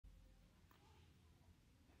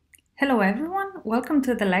Hello everyone, welcome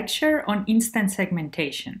to the lecture on instance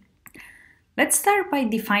segmentation. Let's start by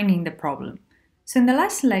defining the problem. So in the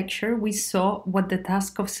last lecture we saw what the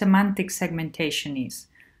task of semantic segmentation is.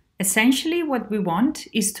 Essentially what we want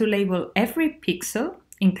is to label every pixel,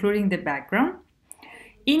 including the background,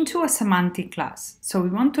 into a semantic class. So we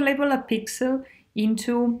want to label a pixel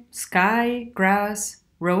into sky, grass,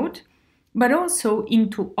 road, but also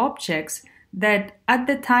into objects that at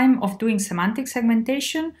the time of doing semantic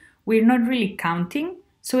segmentation we're not really counting.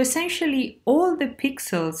 So essentially all the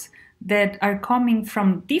pixels that are coming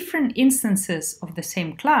from different instances of the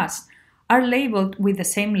same class are labeled with the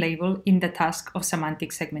same label in the task of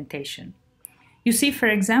semantic segmentation. You see, for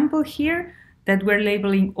example, here that we're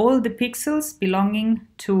labeling all the pixels belonging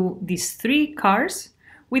to these three cars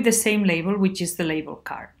with the same label, which is the label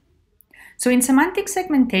car. So in semantic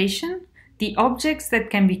segmentation, the objects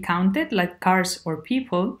that can be counted, like cars or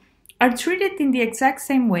people, are treated in the exact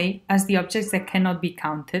same way as the objects that cannot be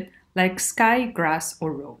counted, like sky, grass,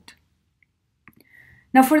 or road.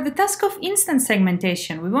 Now for the task of instance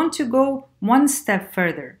segmentation, we want to go one step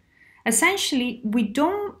further. Essentially, we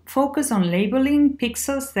don't focus on labeling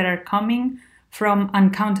pixels that are coming from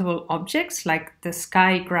uncountable objects like the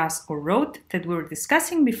sky, grass, or road that we were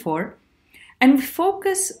discussing before, and we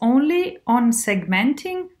focus only on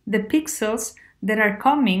segmenting the pixels that are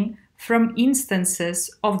coming from instances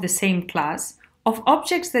of the same class of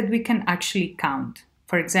objects that we can actually count,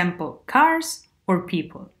 for example, cars or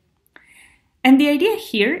people. And the idea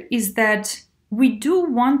here is that we do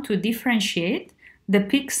want to differentiate the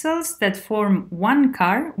pixels that form one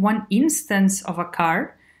car, one instance of a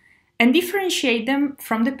car, and differentiate them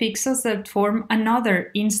from the pixels that form another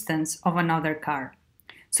instance of another car.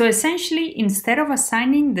 So essentially, instead of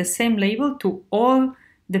assigning the same label to all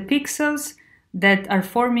the pixels that are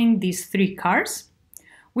forming these three cars,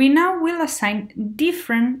 we now will assign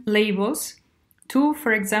different labels to,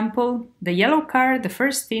 for example, the yellow car, the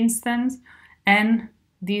first instance, and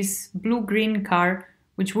this blue-green car,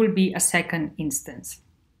 which will be a second instance.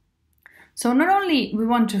 So not only we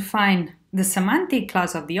want to find the semantic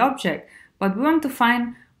class of the object, but we want to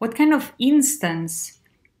find what kind of instance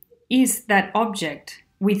is that object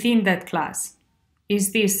within that class.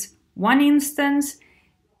 Is this one instance?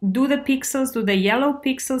 Do the yellow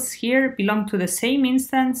pixels here belong to the same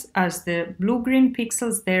instance as the blue-green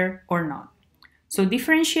pixels there or not? So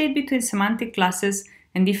differentiate between semantic classes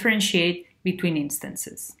and differentiate between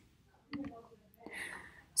instances.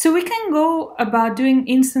 So we can go about doing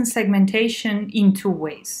instance segmentation in two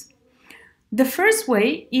ways. The first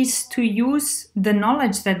way is to use the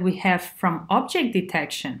knowledge that we have from object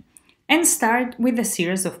detection and start with a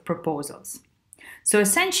series of proposals. So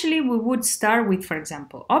essentially, we would start with, for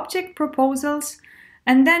example, object proposals,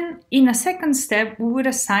 and then in a second step, we would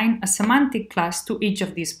assign a semantic class to each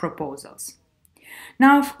of these proposals.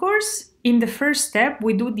 Now, of course, in the first step,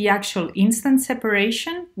 we do the actual instance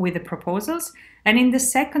separation with the proposals, and in the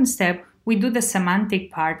second step, we do the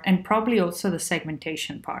semantic part and probably also the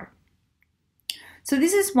segmentation part. So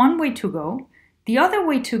this is one way to go. The other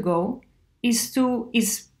way to go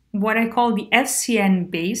is what I call the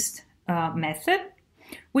FCN-based method,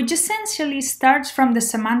 which essentially starts from the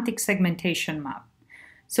semantic segmentation map.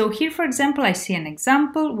 So here, for example, I see an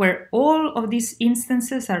example where all of these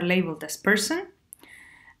instances are labeled as person.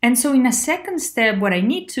 And so in a second step, what I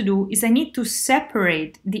need to do is I need to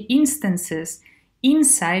separate the instances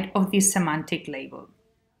inside of this semantic label.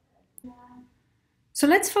 So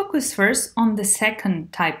let's focus first on the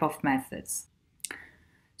second type of methods.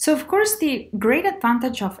 So of course, the great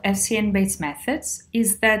advantage of FCN-based methods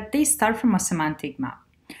is that they start from a semantic map.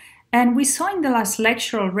 And we saw in the last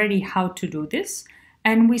lecture already how to do this,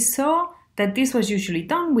 and we saw that this was usually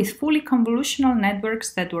done with fully convolutional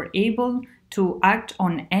networks that were able to act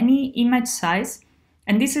on any image size,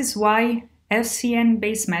 and this is why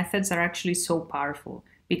FCN-based methods are actually so powerful,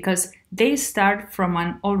 because they start from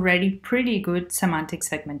an already pretty good semantic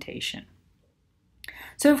segmentation.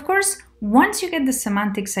 So of course, once you get the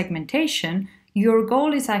semantic segmentation, your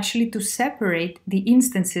goal is actually to separate the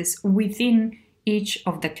instances within each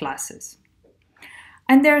of the classes.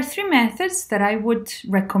 And there are three methods that I would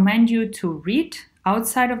recommend you to read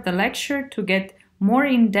outside of the lecture to get more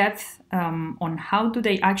in depth on how do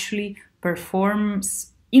they actually perform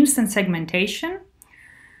instance segmentation.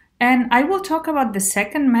 And I will talk about the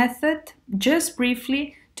second method just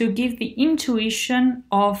briefly to give the intuition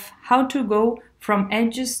of how to go from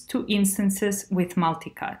edges to instances with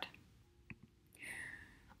multicad.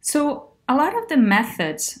 So a lot of the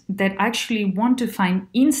methods that actually want to find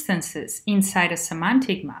instances inside a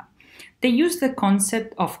semantic map, they use the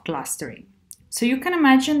concept of clustering. So you can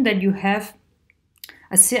imagine that you have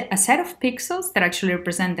a set of pixels that actually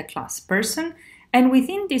represent the class person. And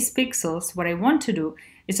within these pixels, what I want to do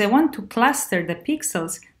is I want to cluster the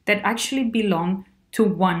pixels that actually belong to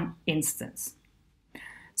one instance.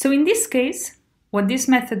 So in this case, what this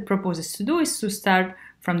method proposes to do is to start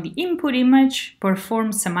from the input image,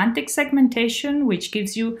 perform semantic segmentation, which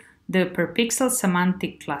gives you the per pixel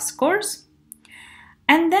semantic class scores,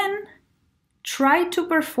 and then try to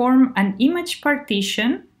perform an image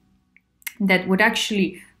partition that would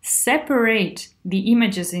actually separate the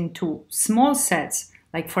images into small sets,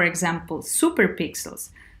 like for example, superpixels.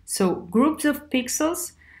 So groups of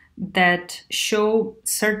pixels that show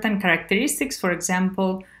certain characteristics, for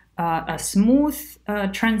example, a smooth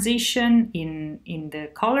transition in the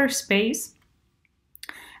color space.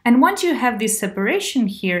 And once you have this separation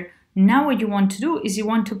here, now what you want to do is you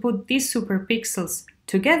want to put these superpixels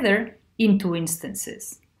together into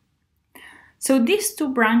instances. So these two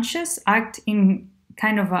branches act in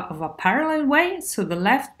kind of a parallel way. So the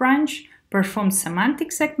left branch performs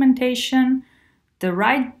semantic segmentation. The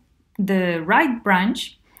right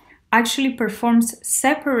branch actually performs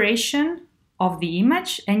separation of the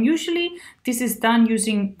image, and usually this is done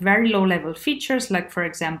using very low-level features, like for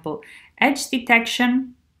example, edge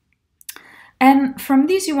detection. And from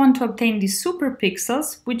this you want to obtain these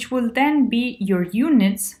superpixels, which will then be your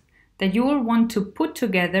units that you will want to put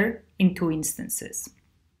together into instances.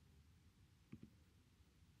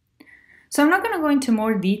 So I'm not going to go into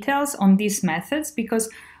more details on these methods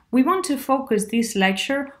because we want to focus this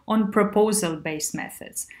lecture on proposal-based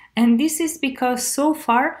methods. And this is because so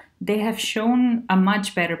far they have shown a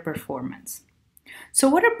much better performance. So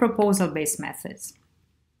what are proposal-based methods?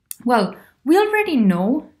 Well, we already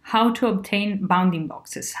know how to obtain bounding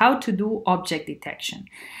boxes, how to do object detection.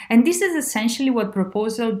 And this is essentially what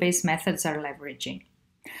proposal-based methods are leveraging.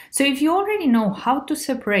 So if you already know how to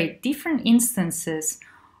separate different instances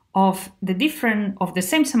of the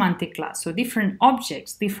same semantic class, so different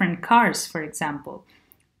objects, different cars, for example,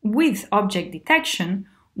 with object detection,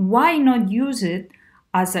 why not use it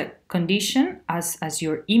as a condition, as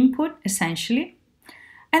your input, essentially,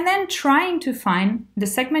 and then trying to find the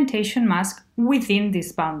segmentation mask within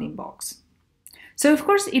this bounding box. So of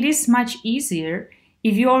course, it is much easier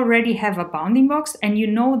if you already have a bounding box and you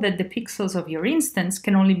know that the pixels of your instance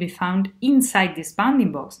can only be found inside this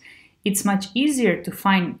bounding box. It's much easier to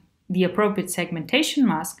find the appropriate segmentation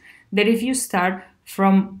mask than if you start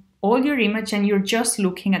from all your image and you're just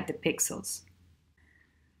looking at the pixels.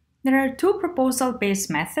 There are two proposal-based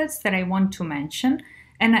methods that I want to mention,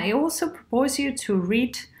 and I also propose you to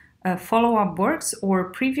read follow-up works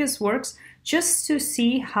or previous works just to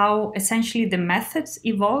see how essentially the methods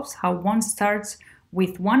evolves, how one starts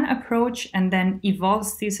with one approach and then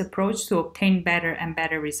evolves this approach to obtain better and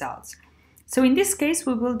better results. So in this case,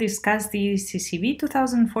 we will discuss the CCV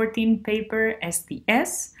 2014 paper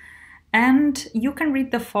SDS, and you can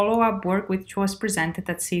read the follow-up work which was presented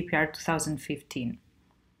at CPR 2015.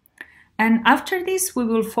 And after this, we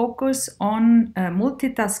will focus on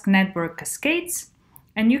multitask network cascades,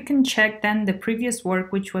 and you can check then the previous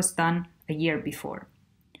work which was done a year before.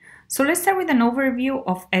 So let's start with an overview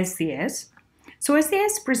of SDS. So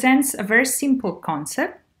SDS presents a very simple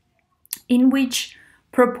concept in which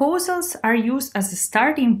proposals are used as a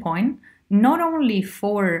starting point, not only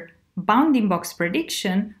for bounding box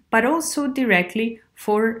prediction, but also directly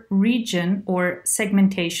for region or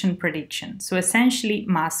segmentation prediction. So essentially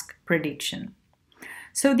mask prediction.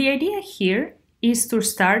 So the idea here is to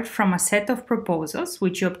start from a set of proposals,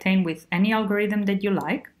 which you obtain with any algorithm that you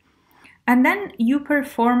like, and then you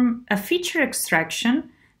perform a feature extraction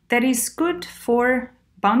that is good for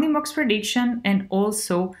bounding box prediction and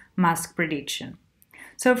also mask prediction.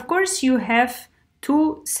 So of course you have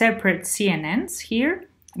two separate CNNs here,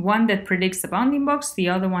 one that predicts the bounding box, the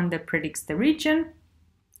other one that predicts the region.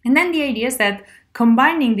 And then the idea is that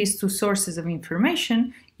combining these two sources of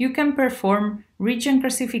information, you can perform region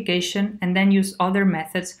classification and then use other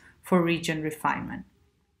methods for region refinement.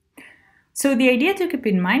 So the idea to keep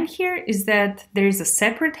in mind here is that there is a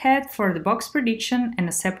separate head for the box prediction and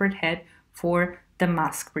a separate head for the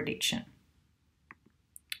mask prediction.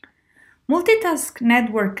 Multitask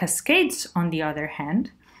network cascades, on the other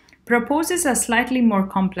hand, proposes a slightly more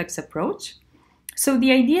complex approach. So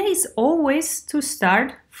the idea is always to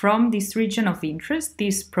start from this region of interest,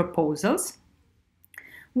 these proposals,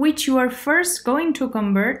 which you are first going to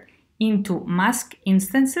convert into mask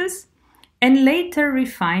instances and later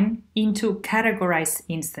refine into categorized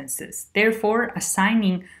instances, therefore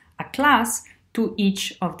assigning a class to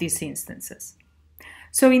each of these instances.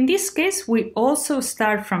 So in this case, we also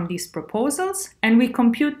start from these proposals and we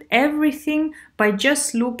compute everything by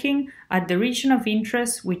just looking at the region of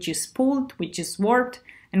interest, which is pooled, which is warped,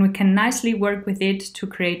 and we can nicely work with it to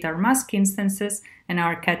create our mask instances and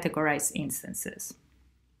our categorized instances.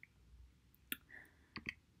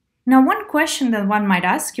 Now, one question that one might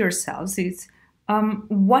ask yourselves is,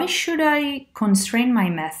 why should I constrain my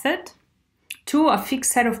method to a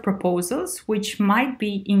fixed set of proposals, which might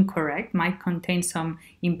be incorrect, might contain some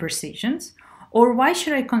imprecisions, or why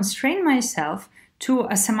should I constrain myself to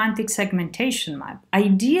a semantic segmentation map?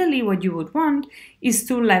 Ideally, what you would want is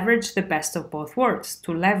to leverage the best of both worlds,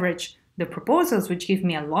 to leverage the proposals, which give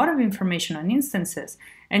me a lot of information on instances,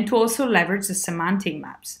 and to also leverage the semantic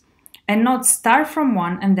maps, and not start from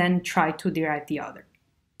one and then try to derive the other.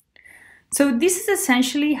 So this is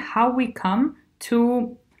essentially how we come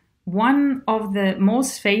to one of the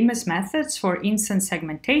most famous methods for instance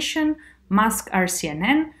segmentation, mask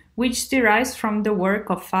RCNN, which derives from the work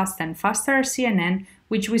of fast and faster RCNN,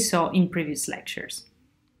 which we saw in previous lectures.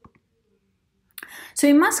 So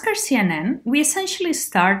in mask RCNN, we essentially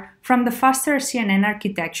start from the faster RCNN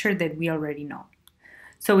architecture that we already know.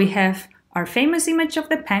 So we have our famous image of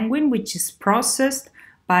the penguin, which is processed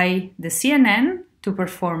by the CNN to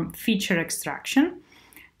perform feature extraction.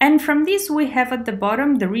 And from this, we have at the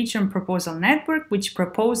bottom the region proposal network, which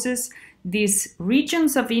proposes these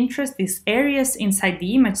regions of interest, these areas inside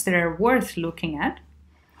the image that are worth looking at.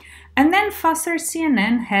 And then faster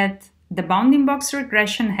CNN had the bounding box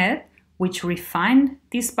regression head, which refined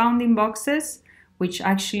these bounding boxes, which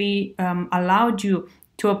actually allowed you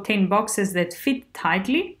to obtain boxes that fit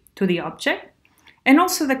tightly to the object. And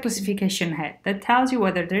also the classification head that tells you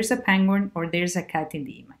whether there's a penguin or there's a cat in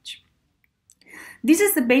the image. This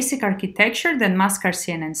is the basic architecture that mask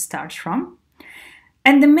RCNN starts from.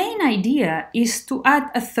 And the main idea is to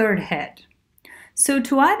add a third head. So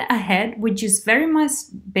to add a head which is very much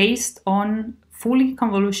based on fully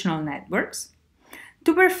convolutional networks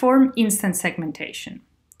to perform instance segmentation.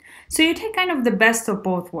 So you take kind of the best of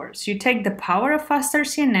both worlds. You take the power of fast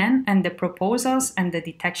RCNN and the proposals and the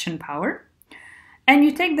detection power, and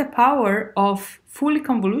you take the power of fully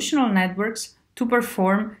convolutional networks to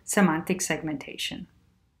perform semantic segmentation.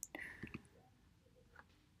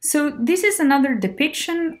 So this is another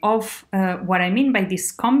depiction of what I mean by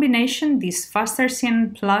this combination, this fast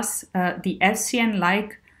RCNN plus the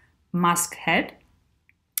FCN-like mask head.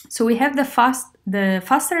 So we have the fast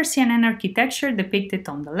RCNN architecture depicted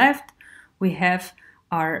on the left. We have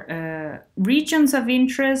our regions of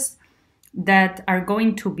interest that are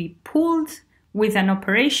going to be pooled with an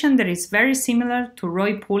operation that is very similar to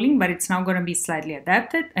Roy pooling, but it's now going to be slightly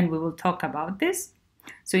adapted, and we will talk about this.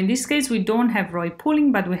 So in this case, we don't have Roy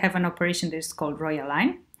pooling, but we have an operation that is called Roy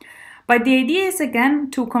align. But the idea is,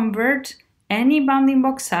 again, to convert any bounding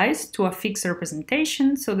box size to a fixed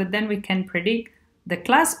representation so that then we can predict the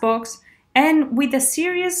class box, and with a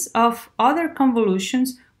series of other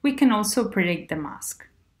convolutions, we can also predict the mask.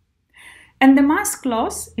 And the mask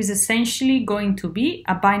loss is essentially going to be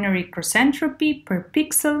a binary cross entropy per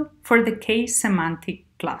pixel for the case semantic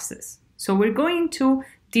classes. So we're going to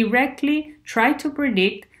directly try to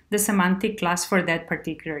predict the semantic class for that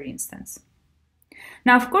particular instance.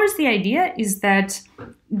 Now, of course, the idea is that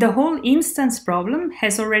the whole instance problem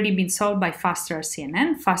has already been solved by faster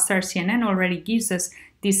RCNN. Faster RCNN already gives us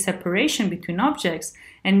this separation between objects,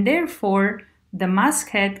 and therefore the mask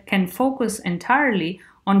head can focus entirely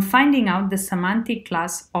on finding out the semantic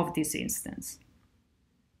class of this instance.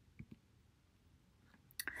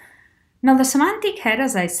 Now, the semantic head,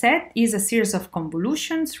 as I said, is a series of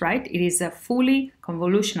convolutions, right? It is a fully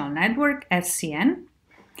convolutional network, FCN.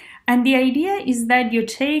 And the idea is that you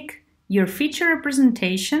take your feature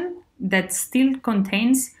representation that still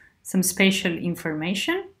contains some spatial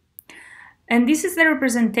information. And this is the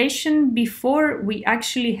representation before we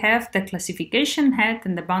actually have the classification head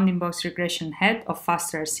and the bounding box regression head of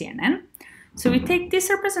faster RCNN. So we take this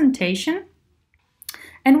representation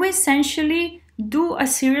and we essentially do a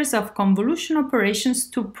series of convolution operations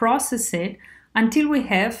to process it until we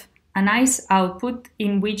have a nice output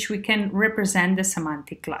in which we can represent the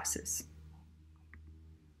semantic classes.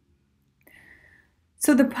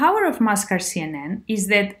 So the power of mask RCNN is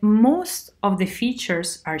that most of the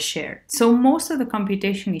features are shared. So most of the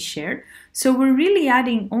computation is shared. So we're really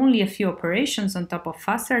adding only a few operations on top of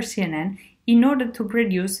fast RCNN in order to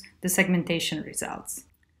produce the segmentation results.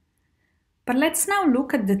 But let's now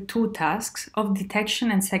look at the two tasks of detection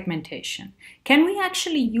and segmentation. Can we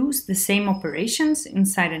actually use the same operations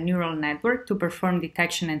inside a neural network to perform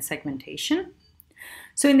detection and segmentation?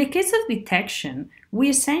 So in the case of detection, we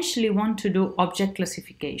essentially want to do object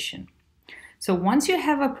classification. So once you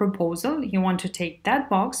have a proposal, you want to take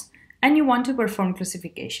that box and you want to perform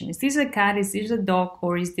classification. Is this a cat, is this a dog,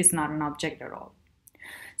 or is this not an object at all?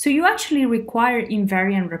 So you actually require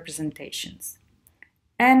invariant representations.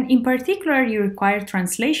 And in particular, you require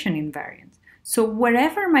translation invariants. So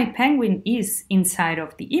wherever my penguin is inside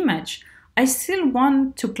of the image, I still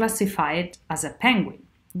want to classify it as a penguin.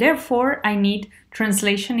 Therefore, I need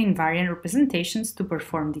translation invariant representations to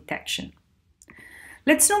perform detection.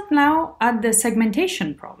 Let's look now at the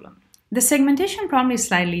segmentation problem. The segmentation problem is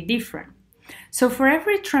slightly different. So for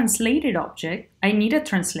every translated object, I need a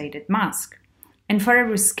translated mask. And for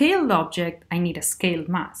every scaled object, I need a scaled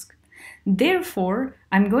mask. Therefore,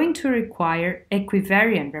 I'm going to require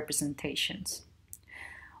equivariant representations.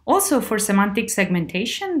 Also, for semantic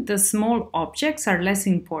segmentation, the small objects are less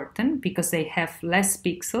important because they have less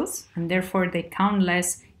pixels and therefore they count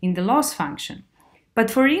less in the loss function. But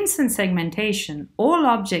for instance segmentation, all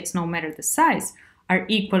objects, no matter the size, are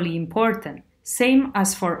equally important, same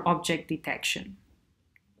as for object detection.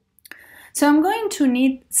 So I'm going to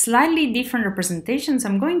need slightly different representations.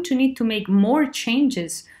 I'm going to need to make more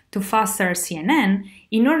changes to faster CNN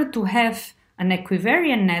in order to have an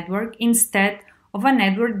equivariant network instead of a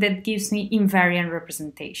network that gives me invariant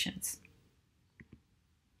representations.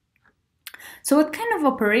 So what kind of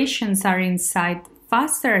operations are inside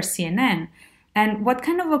faster CNN, and what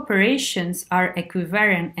kind of operations are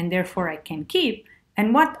equivariant and therefore I can keep,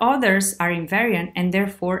 and what others are invariant and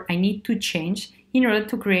therefore I need to change in order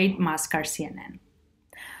to create mask RCNN.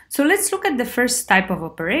 So let's look at the first type of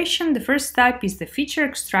operation. The first type is the feature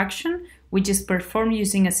extraction, which is performed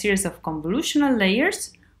using a series of convolutional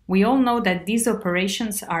layers. We all know that these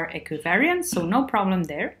operations are equivariant, so no problem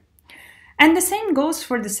there. And the same goes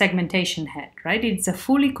for the segmentation head, right? It's a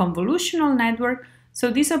fully convolutional network,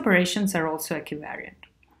 so these operations are also equivariant.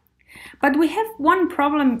 But we have one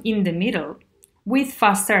problem in the middle with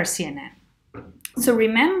faster RCNN. So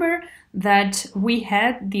remember that we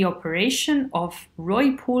had the operation of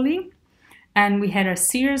Roy pooling, and we had a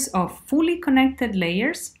series of fully connected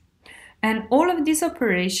layers, and all of these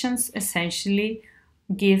operations essentially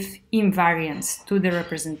give invariance to the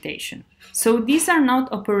representation. So these are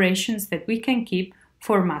not operations that we can keep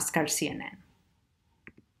for mask RCNN.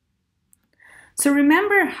 So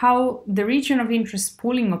remember how the region of interest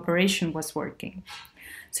pooling operation was working.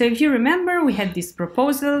 So if you remember, we had this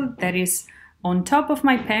proposal that is on top of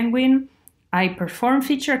my penguin. I perform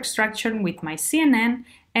feature extraction with my CNN,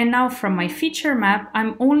 and now from my feature map,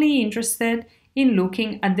 I'm only interested in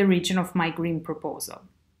looking at the region of my green proposal.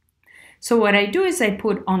 So what I do is I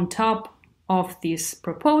put on top of this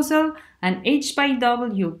proposal an H by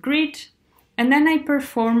W grid, and then I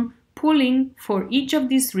perform pooling for each of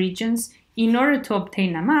these regions in order to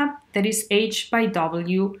obtain a map that is H by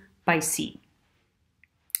W by C.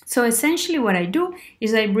 So essentially what I do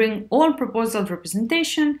is I bring all proposal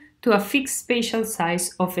representation to a fixed spatial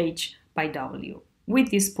size of H by W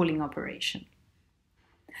with this pooling operation.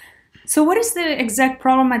 So what is the exact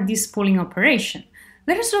problem at this pooling operation?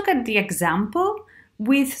 Let us look at the example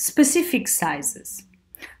with specific sizes.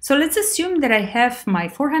 So let's assume that I have my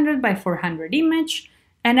 400 by 400 image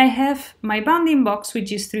and I have my bounding box,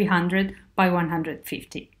 which is 300 by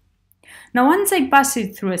 150. Now once I pass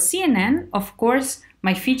it through a CNN, of course,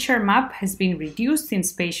 my feature map has been reduced in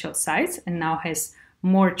spatial size and now has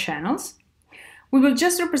more channels. We will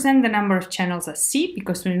just represent the number of channels as C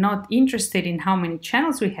because we're not interested in how many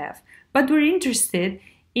channels we have, but we're interested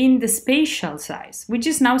in the spatial size, which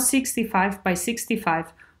is now 65 by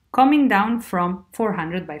 65, coming down from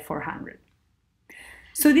 400 by 400.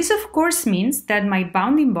 So this of course means that my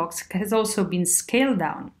bounding box has also been scaled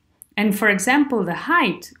down. And for example, the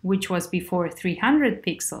height, which was before 300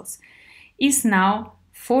 pixels, is now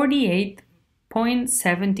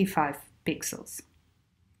 48.75 pixels.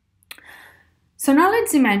 So now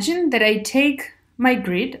let's imagine that I take my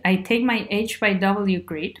grid, I take my H by W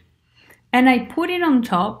grid, and I put it on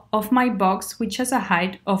top of my box, which has a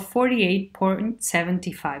height of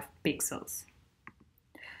 48.75 pixels.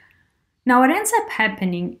 Now what ends up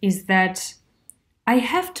happening is that I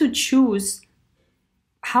have to choose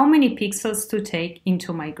how many pixels to take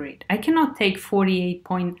into my grid. I cannot take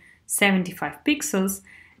 48.75 pixels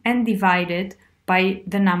and divide it by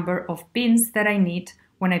the number of bins that I need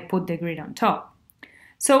when I put the grid on top.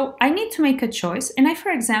 So I need to make a choice, and I,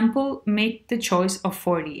 for example, make the choice of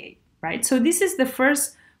 48, right? So this is the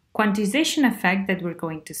first quantization effect that we're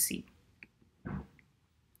going to see.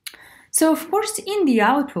 So of course, in the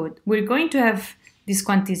output, we're going to have this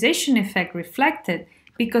quantization effect reflected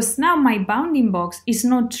because now my bounding box is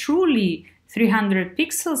not truly 300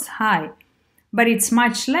 pixels high, but it's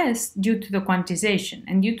much less due to the quantization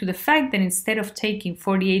and due to the fact that instead of taking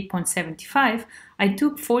 48.75, I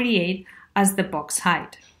took 48 as the box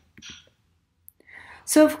height.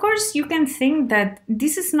 So of course you can think that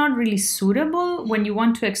this is not really suitable when you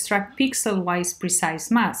want to extract pixel-wise precise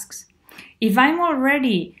masks. If I'm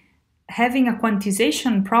already having a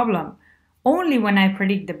quantization problem only when I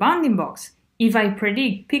predict the bounding box, if I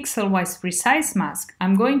predict pixel-wise precise mask,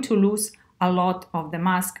 I'm going to lose a lot of the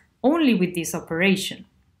mask only with this operation.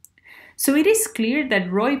 So it is clear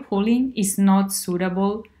that Roy pooling is not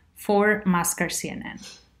suitable for mask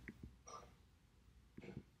RCNN.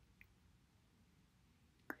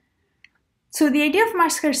 So the idea of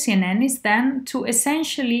mask RCNN is then to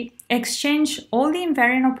essentially exchange all the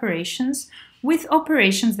invariant operations with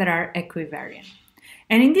operations that are equivariant.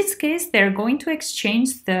 And in this case, they're going to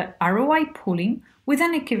exchange the ROI pooling with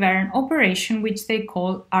an equivariant operation which they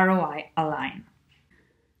call ROI align.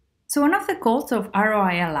 So one of the goals of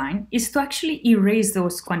ROI align is to actually erase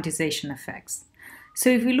those quantization effects. So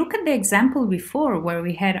if we look at the example before where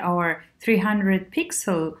we had our 300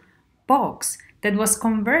 pixel box that was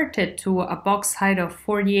converted to a box height of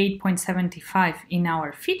 48.75 in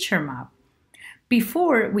our feature map,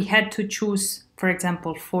 before we had to choose, for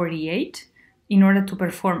example, 48 in order to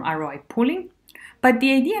perform ROI pooling. But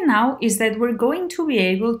the idea now is that we're going to be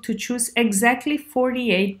able to choose exactly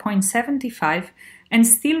 48.75 and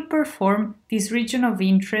still perform this region of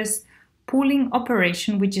interest pooling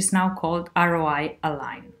operation, which is now called ROI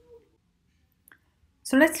align.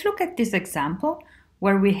 So let's look at this example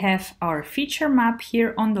where we have our feature map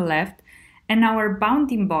here on the left and our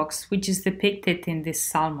bounding box, which is depicted in this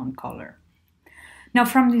salmon color. Now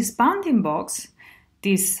from this bounding box,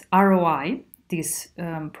 this ROI, this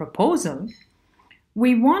proposal,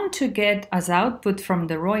 we want to get as output from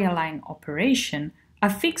the ROI align operation a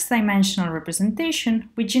fixed dimensional representation,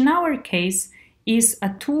 which in our case is a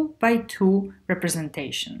 2 by 2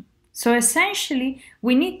 representation. So essentially,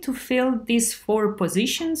 we need to fill these 4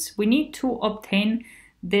 positions. We need to obtain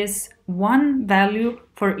this one value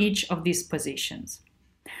for each of these positions.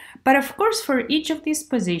 But of course, for each of these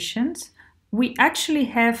positions, we actually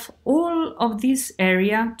have all of this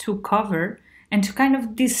area to cover and to kind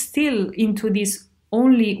of distill into this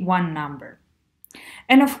only one number.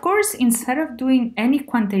 And of course, instead of doing any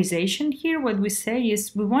quantization here, what we say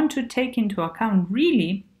is we want to take into account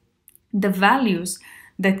really the values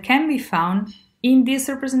that can be found in this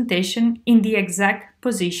representation in the exact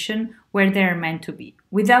position where they are meant to be,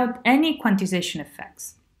 without any quantization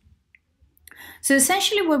effects. So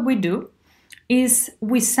essentially what we do is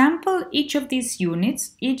we sample each of these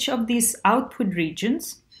units, each of these output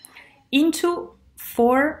regions, into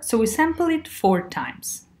 4, so we sample it 4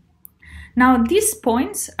 times. Now these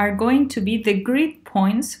points are going to be the grid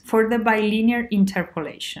points for the bilinear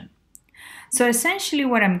interpolation. So essentially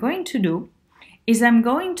what I'm going to do is I'm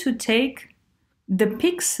going to take the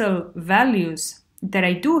pixel values that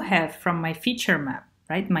I do have from my feature map,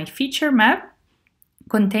 right? My feature map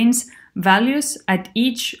contains values at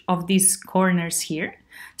each of these corners here.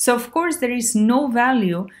 So of course there is no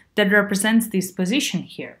value that represents this position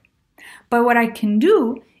here. But what I can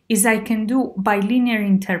do is I can do bilinear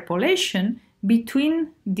interpolation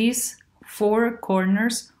between these 4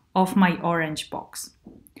 corners of my orange box.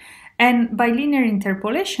 And bilinear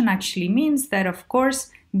interpolation actually means that, of course,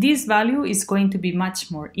 this value is going to be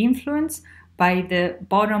much more influenced by the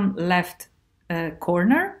bottom left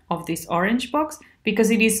corner of this orange box because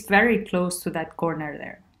it is very close to that corner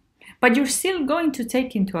there. But you're still going to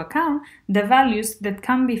take into account the values that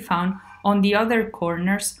can be found on the other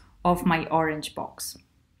corners of my orange box.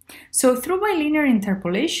 So through bilinear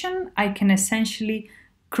interpolation, I can essentially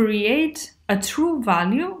create a true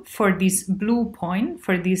value for this blue point,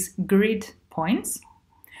 for these grid points.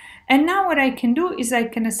 And now what I can do is I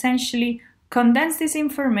can essentially condense this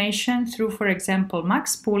information through, for example,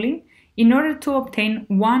 max pooling in order to obtain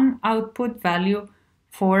one output value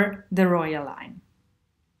for the ROI align.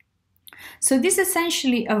 So this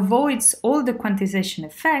essentially avoids all the quantization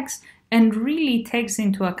effects and really takes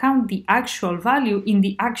into account the actual value in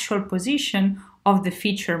the actual position of the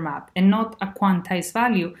feature map and not a quantized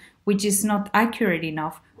value, which is not accurate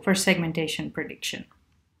enough for segmentation prediction.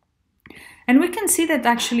 And we can see that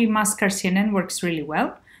actually mask RCNN works really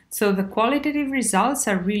well. So the qualitative results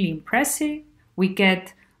are really impressive. We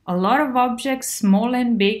get a lot of objects, small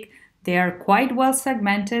and big. They are quite well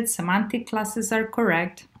segmented. Semantic classes are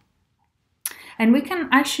correct. And we can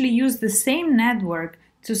actually use the same network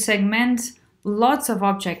to segment lots of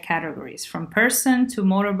object categories, from person to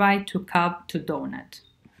motorbike to cub to donut.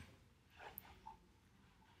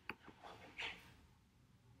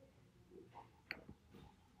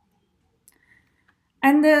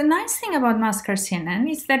 And the nice thing about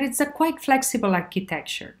mask-RCNN is that it's a quite flexible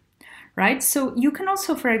architecture, right? So you can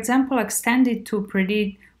also, for example, extend it to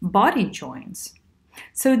predict body joints.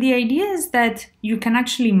 So the idea is that you can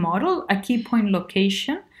actually model a key point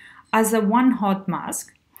location as a one hot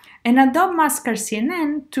mask and adopt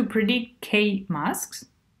mask-RCNN to predict K masks,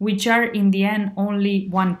 which are in the end only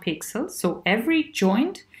one pixel. So every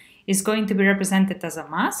joint is going to be represented as a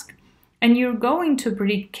mask, and you're going to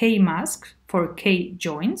predict K masks for K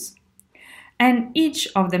joints. And each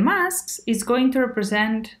of the masks is going to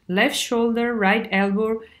represent left shoulder, right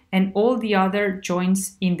elbow, and all the other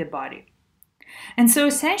joints in the body. And so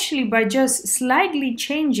essentially, by just slightly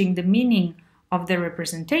changing the meaning of the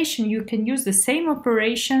representation, you can use the same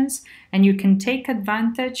operations and you can take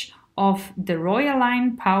advantage of the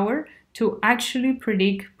YolACT power to actually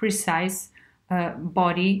predict precise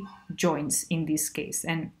body joints in this case.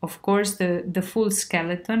 And of course, the full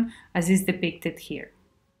skeleton as is depicted here.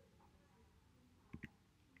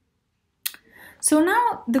 So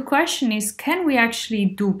now the question is, can we actually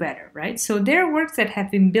do better, right? So there are works that have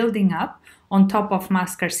been building up on top of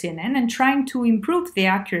mask-RCNN and trying to improve the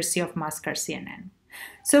accuracy of mask-RCNN.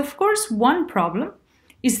 So of course, one problem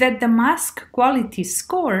is that the mask quality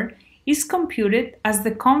score is computed as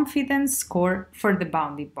the confidence score for the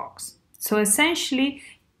bounding box. So essentially,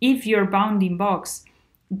 if your bounding box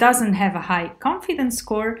doesn't have a high confidence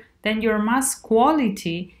score, then your mask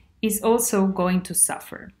quality is also going to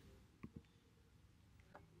suffer.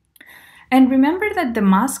 And remember that the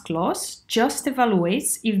mask loss just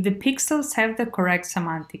evaluates if the pixels have the correct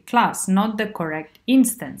semantic class, not the correct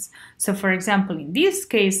instance. So for example, in this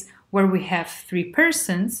case, where we have 3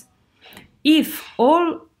 persons, if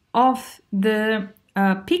all of the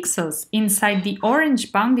pixels inside the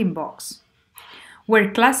orange bounding box were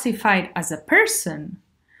classified as a person,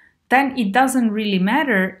 then it doesn't really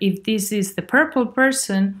matter if this is the purple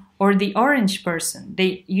person or the orange person.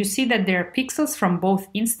 You see that there are pixels from both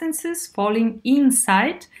instances falling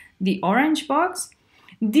inside the orange box.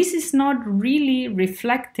 This is not really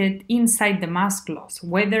reflected inside the mask loss,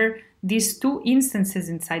 whether these 2 instances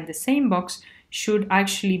inside the same box should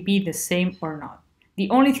actually be the same or not. The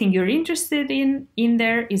only thing you're interested in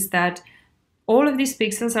there is that all of these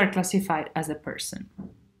pixels are classified as a person.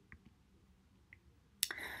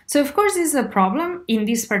 So of course, this is a problem in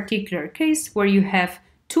this particular case where you have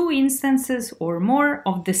 2 instances or more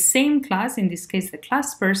of the same class, in this case the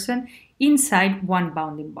class person, inside one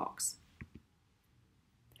bounding box.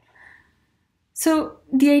 So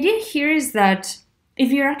the idea here is that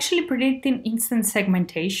if you're actually predicting instance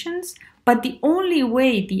segmentations, but the only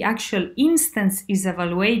way the actual instance is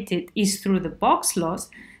evaluated is through the box loss,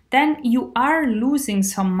 then you are losing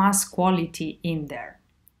some mask quality in there.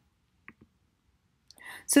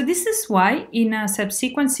 So this is why in a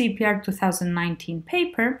subsequent CPR 2019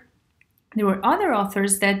 paper, there were other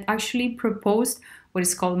authors that actually proposed what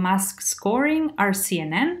is called mask scoring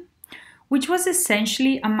RCNN, which was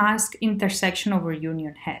essentially a mask intersection over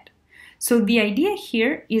union head. So the idea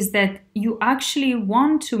here is that you actually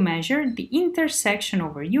want to measure the intersection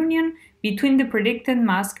over union between the predicted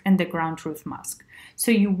mask and the ground truth mask.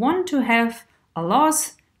 So you want to have a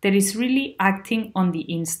loss that is really acting on the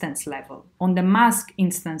instance level, on the mask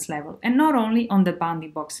instance level, and not only on the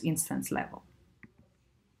bounding box instance level.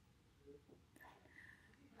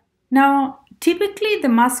 Now, typically the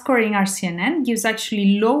mask scoring RCNN gives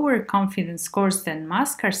actually lower confidence scores than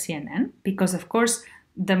mask RCNN because, of course,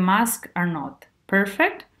 the masks are not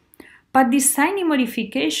perfect, but this tiny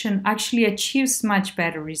modification actually achieves much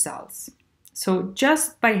better results. So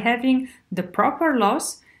just by having the proper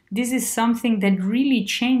loss, this is something that really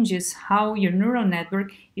changes how your neural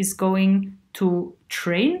network is going to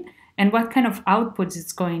train and what kind of outputs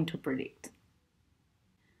it's going to predict.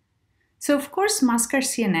 So of course, mask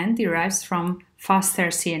RCNN derives from fast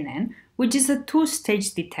RCNN, which is a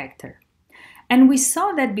 2-stage detector. And we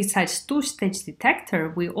saw that besides 2-stage detector,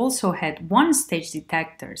 we also had 1-stage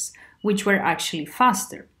detectors, which were actually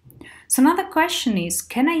faster. So now the question is,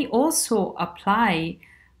 can I also apply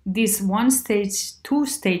this 1-stage,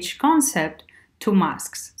 2-stage concept to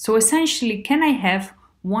masks? So essentially, can I have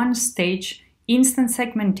 1-stage instance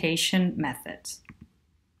segmentation methods?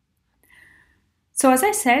 So as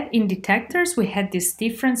I said, in detectors, we had this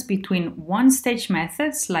difference between 1-stage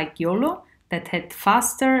methods like YOLO that had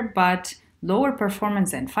faster but lower performance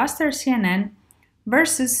than faster RCNN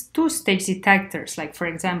versus 2-stage detectors like, for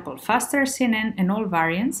example, faster RCNN and all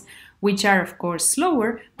variants, which are of course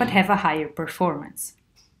slower but have a higher performance.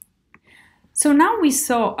 So now we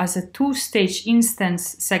saw as a 2-stage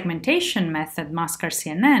instance segmentation method mask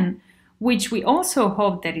RCNN, which we also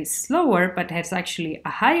hope that is slower but has actually a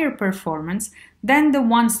higher performance than the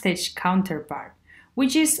one-stage counterpart,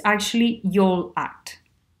 which is actually YolACT.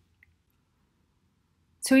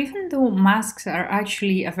 So even though masks are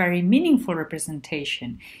actually a very meaningful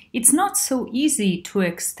representation, it's not so easy to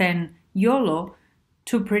extend YOLO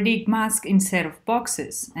to predict masks instead of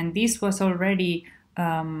boxes, and this was already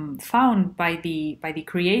found by the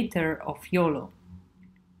creator of YOLO.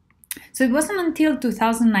 So it wasn't until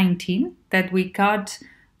 2019 that we got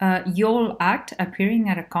YolACT appearing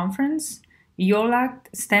at a conference. YolACT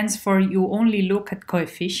stands for You Only Look at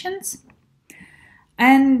Coefficients.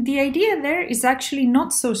 And the idea there is actually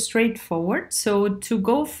not so straightforward. So to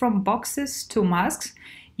go from boxes to masks,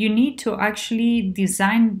 you need to actually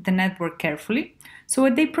design the network carefully. So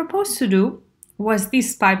what they proposed to do was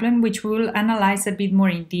this pipeline, which we will analyze a bit more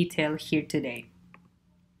in detail here today.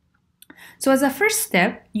 So as a first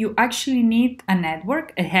step, you actually need a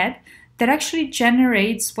network ahead that actually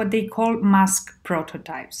generates what they call mask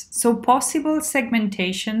prototypes. So possible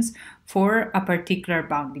segmentations for a particular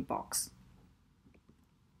bounding box.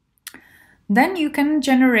 Then you can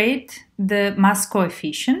generate the mask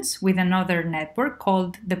coefficients with another network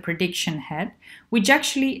called the prediction head, which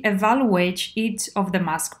actually evaluates each of the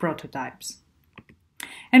mask prototypes.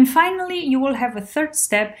 And finally, you will have a third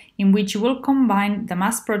step in which you will combine the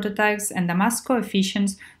mask prototypes and the mask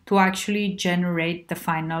coefficients to actually generate the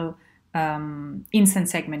final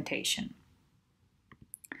instance segmentation.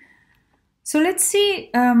 So let's see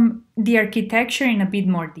the architecture in a bit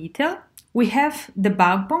more detail. We have the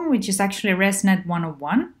backbone, which is actually ResNet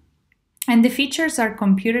 101, and the features are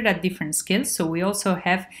computed at different scales. So we also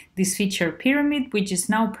have this feature pyramid, which is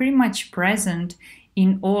now pretty much present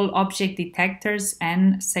in all object detectors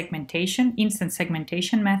and segmentation, instant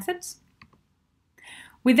segmentation methods.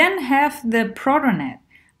 We then have the protonet,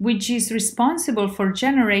 which is responsible for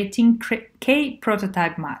generating K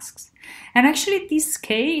prototype masks. And actually this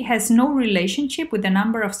K has no relationship with the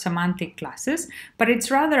number of semantic classes, but it's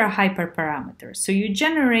rather a hyperparameter. So you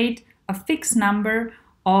generate a fixed number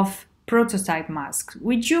of prototype masks,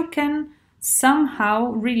 which you can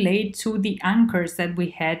somehow relate to the anchors that we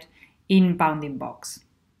had in bounding box.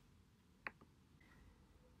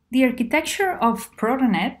 The architecture of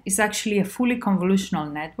protonet is actually a fully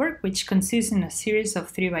convolutional network, which consists in a series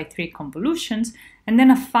of 3x3 convolutions, and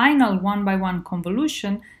then a final 1x1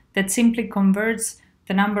 convolution that simply converts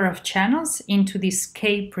the number of channels into these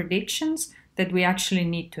K predictions that we actually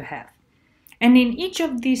need to have. And in each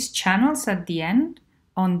of these channels at the end,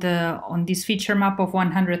 on this feature map of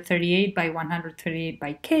 138 by 138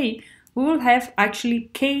 by K, we will have actually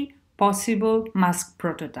K possible mask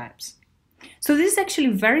prototypes. So this is actually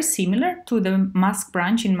very similar to the mask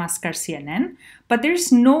branch in mask-RCNN, but there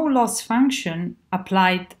is no loss function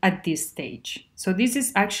applied at this stage. So this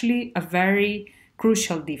is actually a very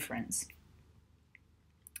crucial difference.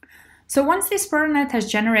 So once this protonet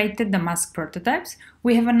has generated the mask prototypes,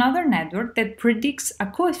 we have another network that predicts a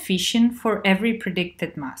coefficient for every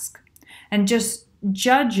predicted mask and just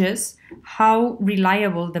judges how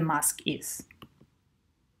reliable the mask is.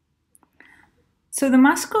 So the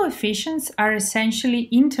mask coefficients are essentially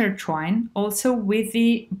intertwined also with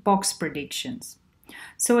the box predictions.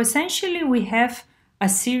 So essentially we have a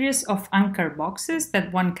series of anchor boxes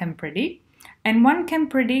that one can predict, and one can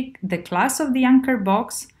predict the class of the anchor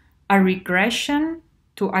box, a regression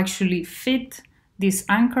to actually fit this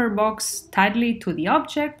anchor box tightly to the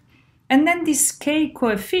object, and then these K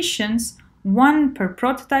coefficients, one per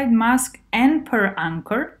prototype mask and per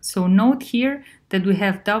anchor. So note here that we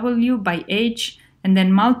have W by H and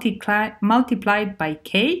then multiplied by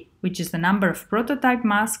K, which is the number of prototype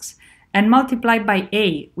masks, and multiplied by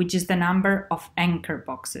A, which is the number of anchor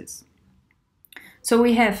boxes. So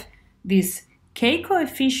we have these K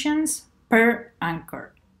coefficients per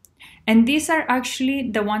anchor. And these are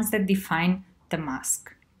actually the ones that define the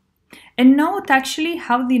mask. And note actually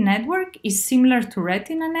how the network is similar to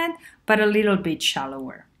RetinaNet, but a little bit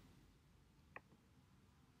shallower.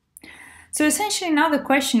 So essentially now the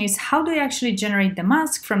question is, how do you actually generate the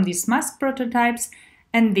mask from these mask prototypes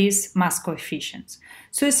and these mask coefficients?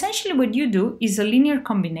 So essentially what you do is a linear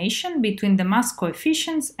combination between the mask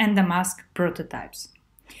coefficients and the mask prototypes.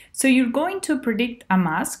 So you're going to predict a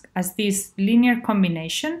mask as this linear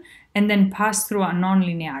combination and then pass through a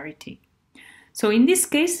nonlinearity. So in this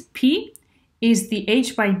case, P is the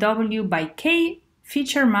H by W by K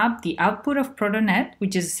feature map, the output of protonet,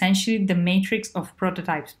 which is essentially the matrix of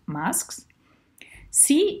prototype masks.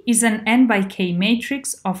 C is an N by K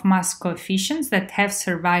matrix of mask coefficients that have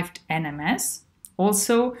survived NMS,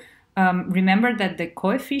 also Remember that the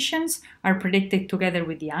coefficients are predicted together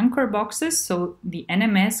with the anchor boxes, so the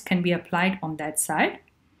NMS can be applied on that side.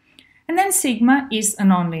 And then sigma is a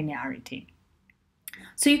nonlinearity.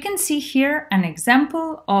 So you can see here an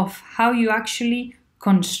example of how you actually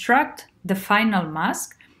construct the final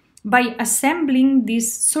mask by assembling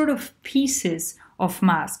these sort of pieces of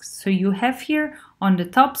masks. So you have here on the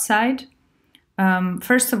top side,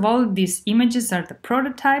 first of all, these images are the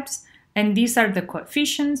prototypes, and these are the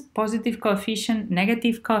coefficients, positive coefficient,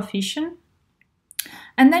 negative coefficient.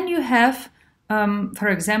 And then you have, for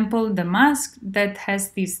example, the mask that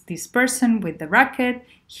has this person with the racket.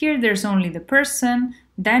 Here there's only the person.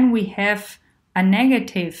 Then we have a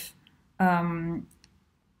negative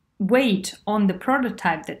weight on the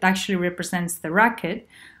prototype that actually represents the racket,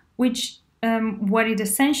 which what it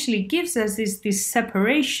essentially gives us is this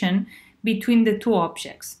separation between the two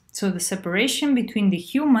objects. So the separation between the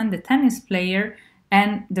human, the tennis player,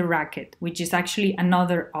 and the racket, which is actually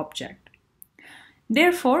another object.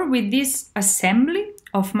 Therefore, with this assembly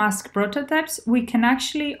of mask prototypes, we can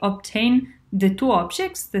actually obtain the two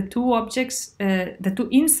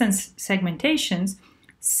instance segmentations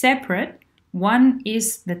separate. One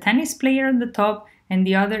is the tennis player at the top, and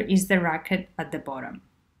the other is the racket at the bottom.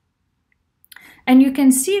 And you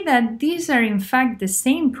can see that these are in fact the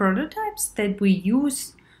same prototypes that we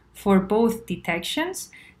use for both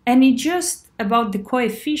detections, and it's just about the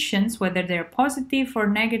coefficients, whether they're positive or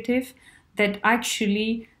negative, that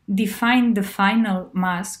actually define the final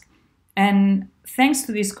mask. And thanks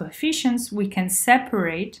to these coefficients, we can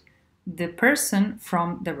separate the person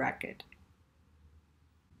from the racket.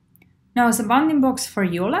 Now, as a bounding box for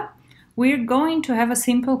YolACT, we're going to have a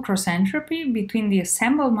simple cross-entropy between the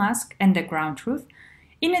assembled mask and the ground truth,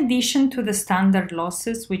 in addition to the standard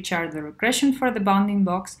losses, which are the regression for the bounding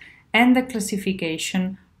box and the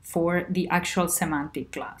classification for the actual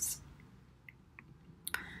semantic class.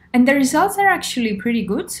 And the results are actually pretty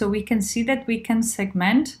good, so we can see that we can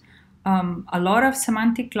segment a lot of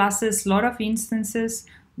semantic classes, a lot of instances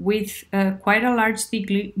with quite a large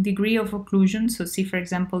degree of occlusion. So see, for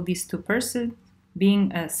example, these two persons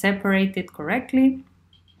being separated correctly.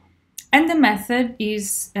 And the method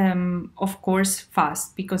is, of course,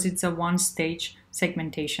 fast because it's a one-stage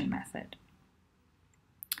segmentation method.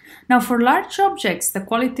 Now, for large objects, the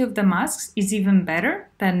quality of the masks is even better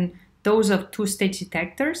than those of two-stage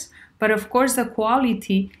detectors, but of course the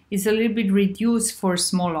quality is a little bit reduced for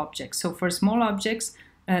small objects. So for small objects,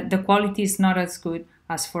 the quality is not as good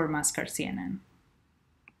as for masked CNN.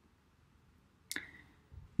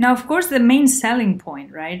 Now, of course, the main selling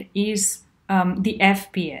point, right, is the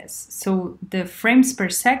FPS, so the frames per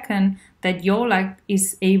second that YolACT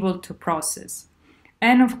is able to process.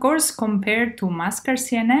 And of course, compared to masked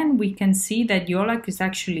CNN, we can see that YolACT is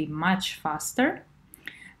actually much faster.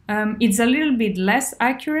 It's a little bit less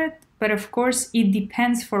accurate, but of course, it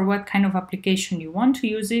depends for what kind of application you want to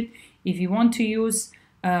use it. If you want to use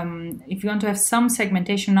if you want to have some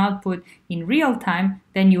segmentation output in real time,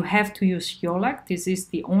 then you have to use YolACT. This is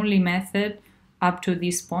the only method up to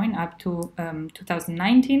this point, up to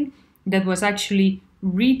 2019, that was actually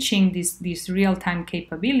reaching these real-time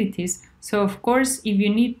capabilities. So of course, if you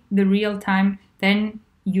need the real-time, then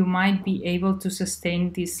you might be able to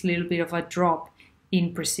sustain this little bit of a drop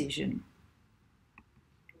in precision.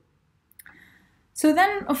 So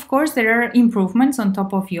then, of course, there are improvements on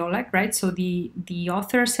top of YolACT, right? So the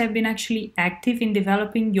authors have been actually active in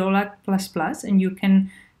developing YolACT++, and you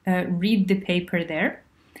can read the paper there.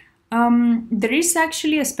 There is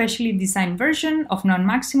actually a specially designed version of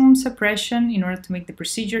non-maximum suppression in order to make the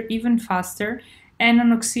procedure even faster, and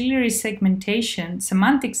an auxiliary segmentation,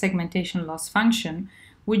 semantic segmentation loss function,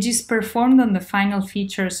 which is performed on the final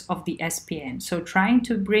features of the SPN. So trying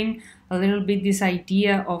to bring a little bit this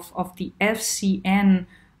idea of the FCN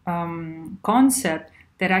concept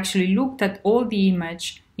that actually looked at all the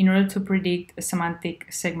image in order to predict semantic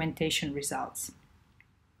segmentation results.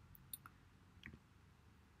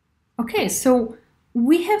 Okay, so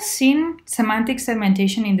we have seen semantic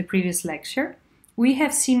segmentation in the previous lecture. We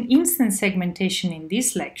have seen instance segmentation in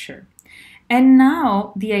this lecture. And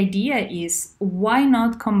now the idea is, why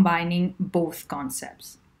not combining both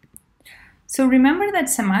concepts? So remember that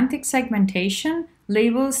semantic segmentation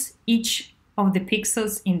labels each of the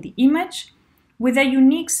pixels in the image with a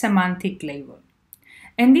unique semantic label.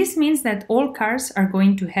 And this means that all cars are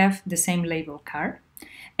going to have the same label car.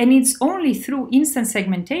 And it's only through instance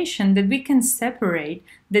segmentation that we can separate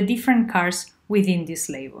the different cars within this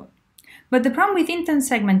label. But the problem with instance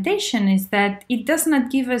segmentation is that it does not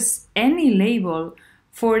give us any label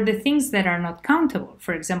for the things that are not countable,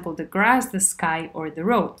 for example, the grass, the sky, or the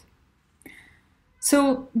road.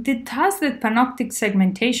 So the task that Panoptic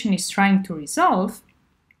segmentation is trying to resolve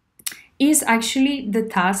is actually the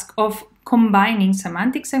task of combining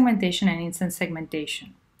semantic segmentation and instance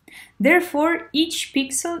segmentation. Therefore, each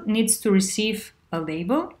pixel needs to receive a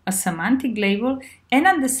label, a semantic label, and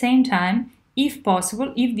at the same time, if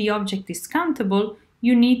possible, if the object is countable,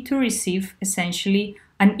 you need to receive essentially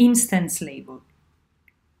an instance label.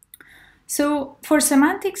 So for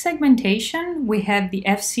semantic segmentation, we have the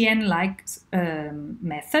FCN-like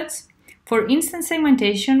methods. For instance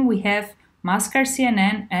segmentation, we have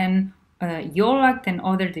mask-RCNN and YolACT and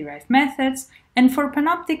other derived methods. And for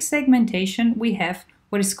panoptic segmentation, we have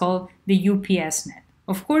what is called the UPSNet.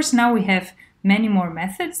 Of course, now we have many more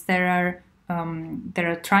methods that are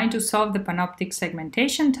trying to solve the panoptic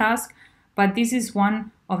segmentation task, but this is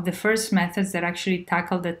one of the first methods that actually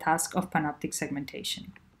tackle the task of panoptic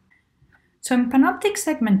segmentation. So in panoptic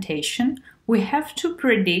segmentation, we have to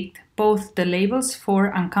predict both the labels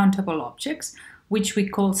for uncountable objects, which we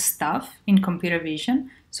call stuff in computer vision,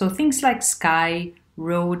 so things like sky,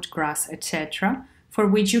 road, grass, etc., for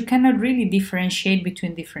which you cannot really differentiate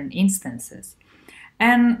between different instances.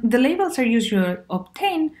 And the labels are usually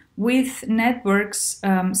obtained with networks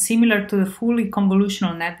similar to the fully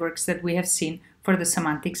convolutional networks that we have seen for the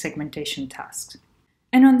semantic segmentation tasks.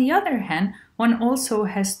 And on the other hand, one also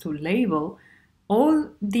has to label all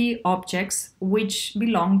the objects which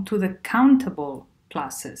belong to the countable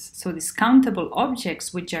classes. So these countable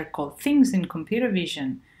objects, which are called things in computer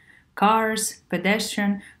vision, cars,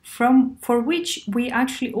 pedestrian, for which we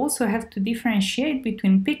actually also have to differentiate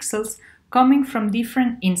between pixels coming from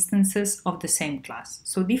different instances of the same class.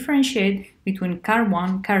 So differentiate between car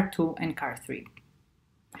 1, car 2, and car 3.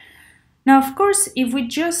 Now, of course, if we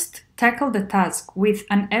just tackle the task with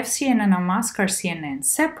an FCN and a mask-RCNN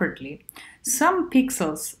separately, some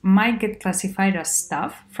pixels might get classified as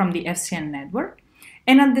stuff from the FCN network,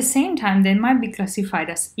 and at the same time, they might be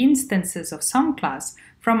classified as instances of some class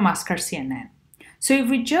from mask-RCNN. So if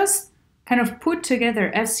we just kind of put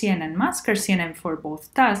together FCN and mask-RCNN for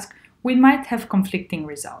both tasks, we might have conflicting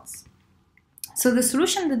results. So the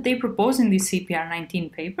solution that they propose in this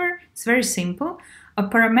CPR19 paper is very simple: a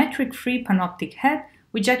parametric-free panoptic head,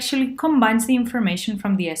 which actually combines the information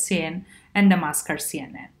from the SCN and the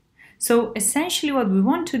mask-RCNN. So essentially what we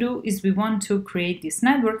want to do is we want to create this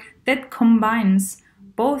network that combines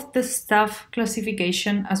both the stuff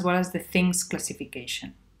classification as well as the things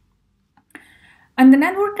classification. And the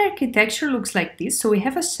network architecture looks like this. So we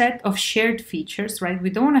have a set of shared features, right? We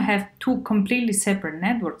don't want to have two completely separate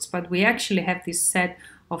networks, but we actually have this set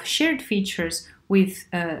of shared features with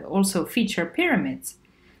also feature pyramids.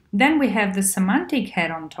 Then we have the semantic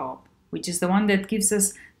head on top, which is the one that gives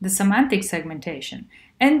us the semantic segmentation,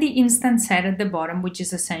 and the instance head at the bottom, which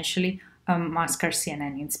is essentially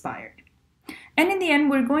mask-RCNN inspired. And in the end,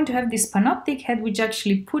 we're going to have this panoptic head, which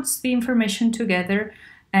actually puts the information together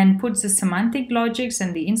and puts the semantic logics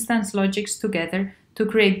and the instance logics together to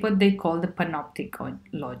create what they call the panoptic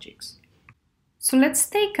logics. So let's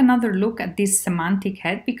take another look at this semantic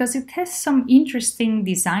head because it has some interesting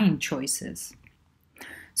design choices.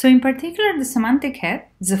 So in particular, the semantic head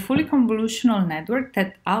is a fully convolutional network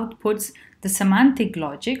that outputs the semantic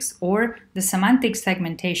logics or the semantic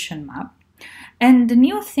segmentation map. And the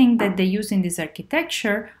new thing that they use in this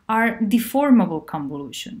architecture are deformable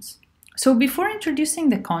convolutions. So before introducing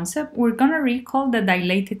the concept, we're going to recall the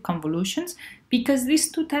dilated convolutions because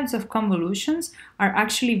these two types of convolutions are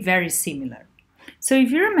actually very similar. So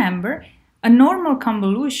if you remember, a normal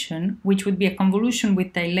convolution, which would be a convolution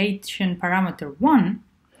with dilation parameter 1,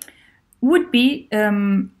 would be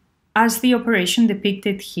as the operation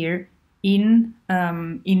depicted here in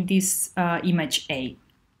this image A.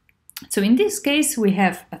 So in this case, we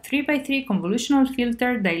have a 3x3 convolutional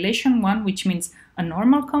filter, dilation 1, which means a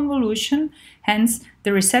normal convolution, hence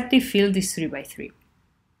the receptive field is 3x3.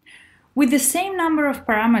 With the same number of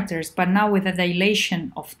parameters, but now with a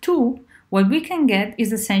dilation of 2, what we can get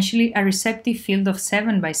is essentially a receptive field of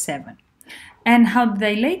 7x7. And how the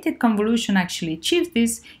dilated convolution actually achieves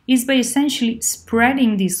this is by essentially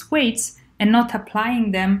spreading these weights and not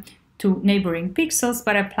applying them to neighboring pixels,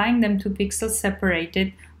 but applying them to pixels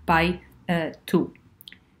separated by 2.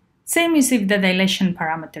 Same as if the dilation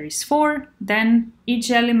parameter is 4, then each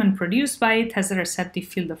element produced by it has a receptive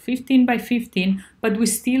field of 15 by 15, but we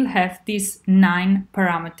still have these 9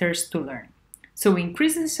 parameters to learn. So we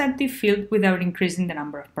increase the receptive field without increasing the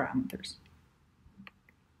number of parameters.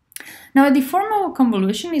 Now, a deformable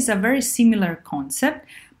convolution is a very similar concept,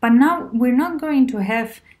 but now we're not going to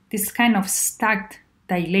have this kind of stacked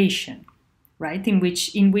dilation, right? In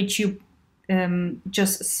which you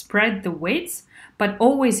just spread the weights, but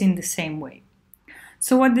always in the same way.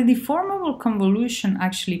 So what the deformable convolution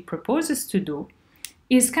actually proposes to do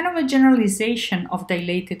is kind of a generalization of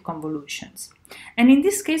dilated convolutions. And in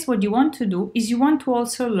this case, what you want to do is you want to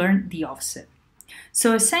also learn the offset.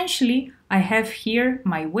 So essentially, I have here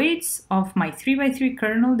my weights of my 3x3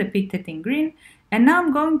 kernel depicted in green, and now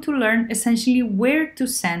I'm going to learn essentially where to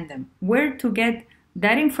send them, where to get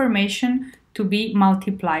that information to be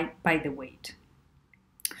multiplied by the weight.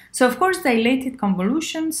 So of course, dilated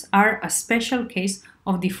convolutions are a special case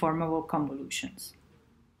of deformable convolutions.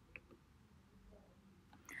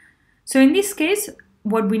 So in this case,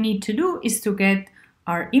 what we need to do is to get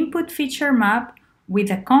our input feature map with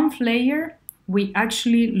a conv layer. We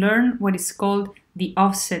actually learn what is called the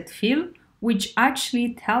offset field, which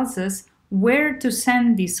actually tells us where to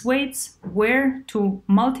send these weights, where to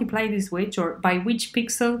multiply these weights, or by which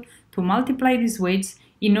pixel to multiply these weights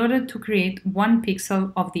in order to create one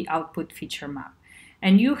pixel of the output feature map.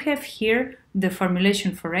 And you have here the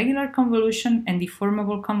formulation for regular convolution and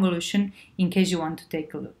deformable convolution in case you want to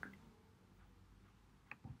take a look.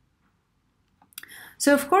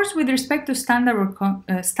 So of course, with respect to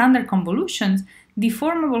standard convolutions,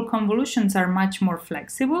 deformable convolutions are much more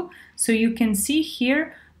flexible. So you can see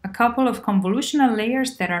here a couple of convolutional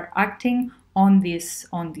layers that are acting on this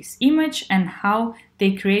image and how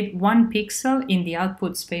they create one pixel in the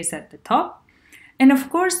output space at the top. And of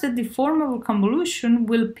course, the deformable convolution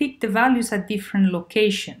will pick the values at different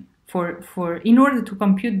locations in order to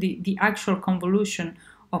compute the actual convolution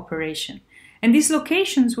operation. And these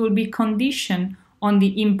locations will be conditioned on the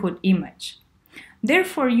input image.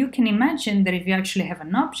 Therefore, you can imagine that if you actually have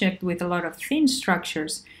an object with a lot of thin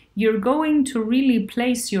structures, you're going to really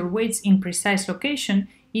place your weights in precise location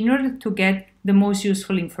in order to get the most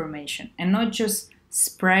useful information and not just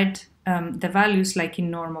spread the values like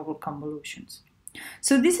in normable convolutions.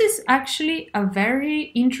 So this is actually a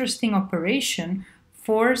very interesting operation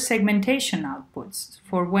for segmentation outputs,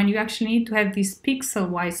 for when you actually need to have these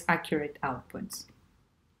pixel-wise accurate outputs.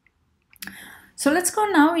 So let's go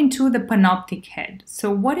now into the panoptic head. So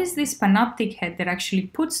what is this panoptic head that actually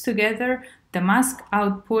puts together the mask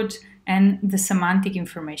output and the semantic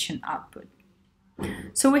information output?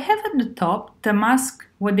 So we have at the top the mask,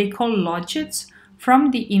 what they call logits, from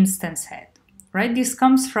the instance head, right? This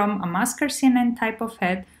comes from a masker CNN type of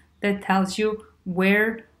head that tells you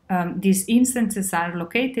where these instances are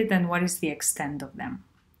located and what is the extent of them.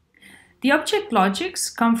 The object logics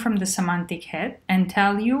come from the semantic head and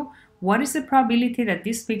tell you what is the probability that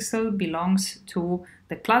this pixel belongs to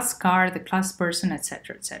the class car, the class person,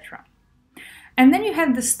 etc., etc. And then you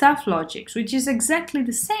have the staff logics, which is exactly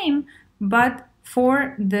the same, but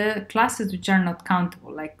for the classes which are not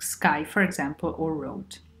countable, like sky, for example, or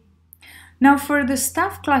road. Now, for the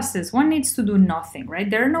staff classes, one needs to do nothing, right?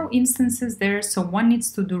 There are no instances there, so one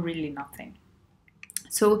needs to do really nothing.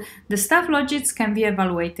 So the staff logics can be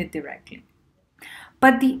evaluated directly.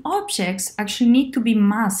 But the objects actually need to be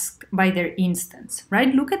masked by their instance,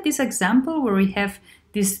 right? Look at this example where we have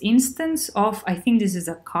this instance of, I think this is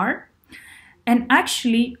a car, and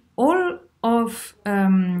actually all of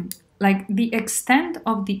like the extent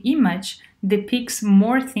of the image depicts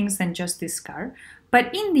more things than just this car.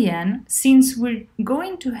 But in the end, since we're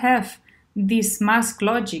going to have this mask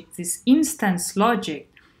logic, this instance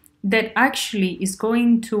logic that actually is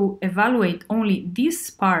going to evaluate only this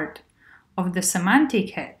part of the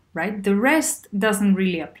semantic head, right? The rest doesn't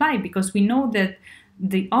really apply because we know that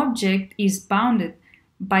the object is bounded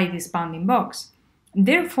by this bounding box.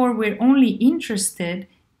 Therefore, we're only interested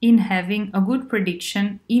in having a good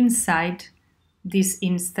prediction inside this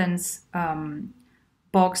instance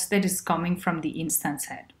box that is coming from the instance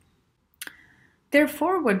head.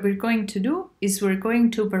 Therefore, what we're going to do is we're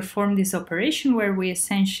going to perform this operation where we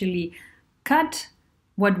essentially cut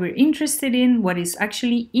what we're interested in, what is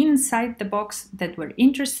actually inside the box that we're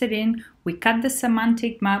interested in. We cut the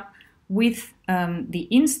semantic map with the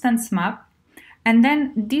instance map, and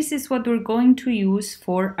then this is what we're going to use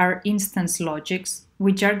for our instance logics,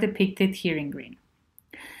 which are depicted here in green.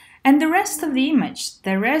 And the rest of the image,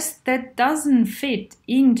 the rest that doesn't fit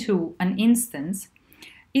into an instance,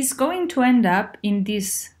 is going to end up in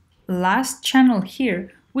this last channel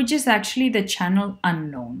here, which is actually the channel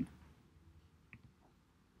unknown.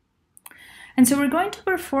 And so we're going to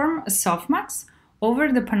perform a softmax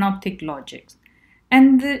over the panoptic logics.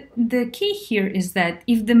 And the key here is that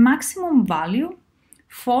if the maximum value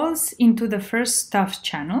falls into the first stuff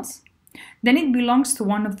channels, then it belongs to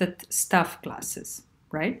one of the stuff classes,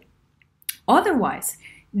 right? Otherwise,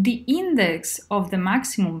 the index of the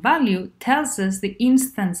maximum value tells us the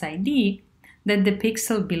instance ID that the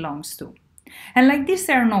pixel belongs to. And like this,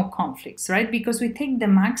 there are no conflicts, right? Because we take the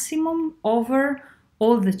maximum over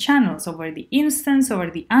all the channels, over the instance, over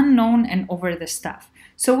the unknown, and over the stuff.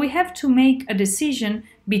 So we have to make a decision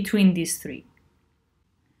between these three.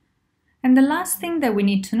 And the last thing that we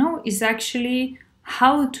need to know is actually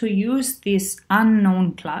how to use this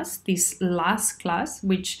unknown class, this last class,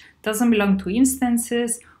 which doesn't belong to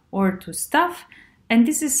instances or to stuff. And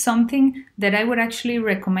this is something that I would actually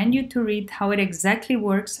recommend you to read how it exactly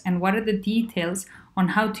works and what are the details on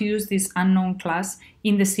how to use this unknown class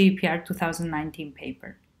in the CVPR 2019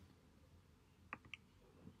 paper.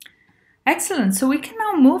 Excellent, so we can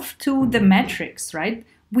now move to the metrics, right?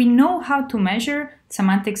 We know how to measure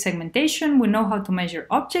semantic segmentation, we know how to measure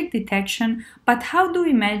object detection, but how do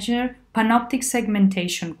we measure panoptic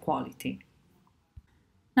segmentation quality?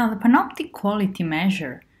 Now, the panoptic quality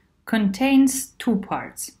measure contains two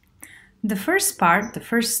parts. The first part, the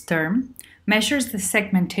first term, measures the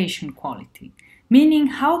segmentation quality, meaning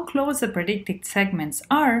how close the predicted segments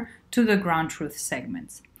are to the ground truth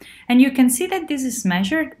segments. And you can see that this is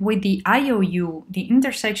measured with the IOU, the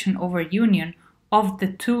intersection over union of the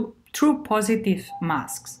two true positive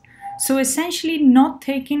masks. So essentially not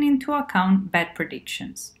taking into account bad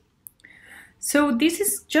predictions. So this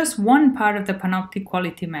is just one part of the panoptic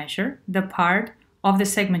quality measure, the part of the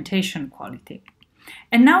segmentation quality.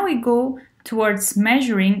 And now we go towards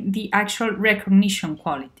measuring the actual recognition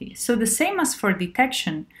quality. So the same as for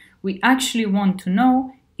detection, we actually want to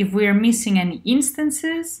know if we are missing any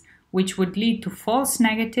instances, which would lead to false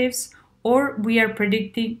negatives, or we are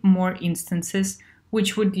predicting more instances,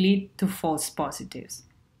 which would lead to false positives.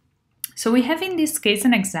 So we have in this case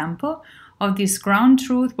an example of this ground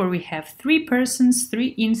truth where we have 3 persons, 3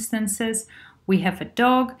 instances, we have a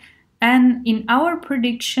dog, and in our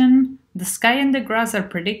prediction, the sky and the grass are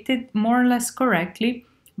predicted more or less correctly,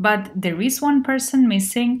 but there is 1 person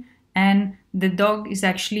missing and the dog is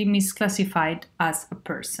actually misclassified as a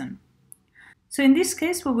person. So in this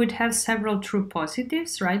case, we would have several true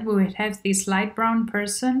positives, right? We would have this light brown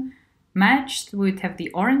person matched, we would have the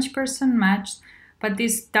orange person matched, but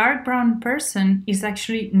this dark brown person is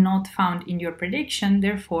actually not found in your prediction,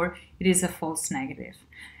 therefore it is a false negative.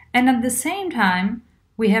 And at the same time,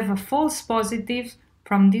 we have a false positive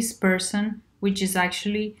from this person, which is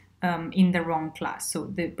actually in the wrong class. So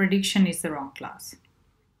the prediction is the wrong class.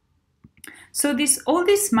 So all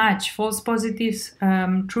this match, false positives,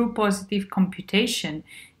 true positive computation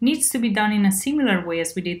needs to be done in a similar way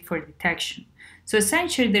as we did for detection. So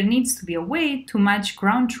essentially there needs to be a way to match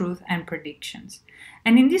ground truth and predictions.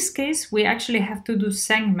 And in this case, we actually have to do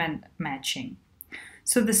segment matching.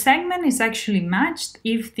 So the segment is actually matched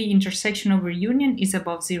if the intersection over union is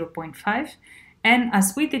above 0.5, and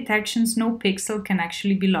as with detections, no pixel can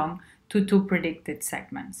actually belong to 2 predicted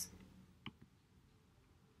segments.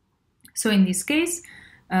 So in this case,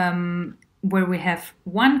 where we have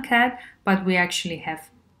 1 cat, but we actually have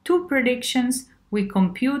 2 predictions, we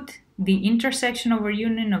compute the intersection over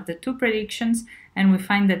union of the 2 predictions, and we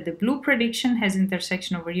find that the blue prediction has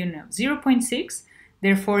intersection over union of 0.6,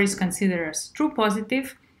 therefore is considered as true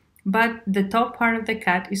positive, but the top part of the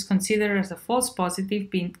cat is considered as a false positive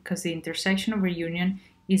because the intersection over union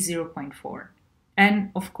is 0.4.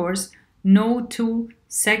 And of course, no 2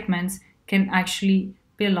 segments can actually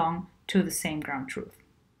belong to the same ground truth.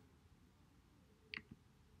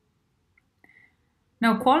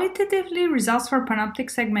 Now, qualitatively, results for panoptic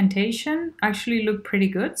segmentation actually look pretty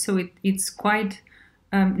good, so it's quite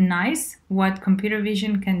nice what computer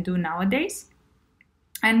vision can do nowadays.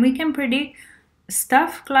 And we can predict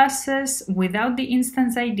stuff classes without the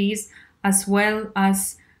instance IDs, as well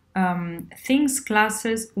as things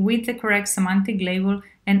classes with the correct semantic label,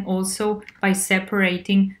 and also by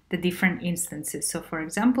separating the different instances. So for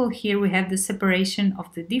example, here we have the separation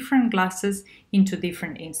of the different classes into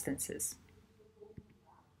different instances.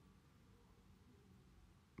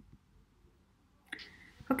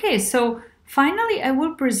 Okay, so finally I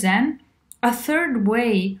will present a third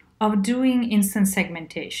way of doing instance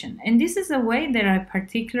segmentation. And this is a way that I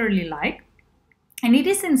particularly like. And it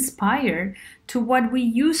is inspired to what we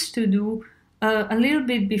used to do a little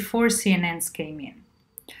bit before CNNs came in.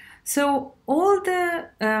 So all the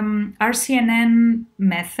RCNN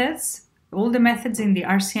methods, all the methods in the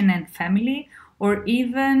RCNN family, or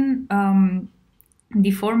even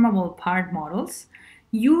deformable part models,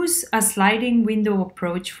 use a sliding window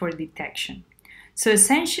approach for detection. So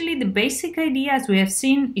essentially the basic idea, as we have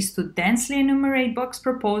seen, is to densely enumerate box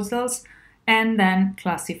proposals and then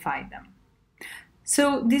classify them.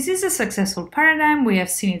 So this is a successful paradigm. We have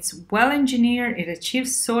seen it's well engineered, it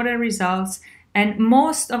achieves SOTA results, and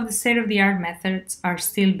most of the state-of-the-art methods are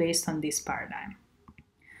still based on this paradigm.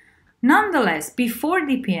 Nonetheless, before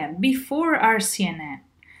DPM, before RCNN,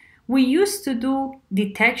 we used to do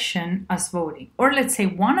detection as voting. Or let's say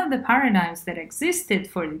one of the paradigms that existed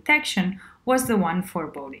for detection was the one for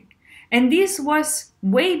voting. And this was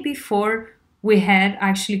way before we had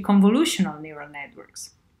actually convolutional neural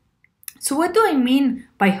networks. So what do I mean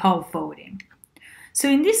by half voting? So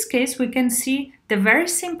in this case, we can see the very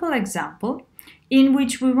simple example in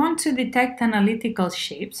which we want to detect analytical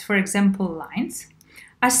shapes, for example, lines,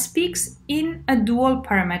 as peaks in a dual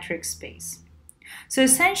parametric space. So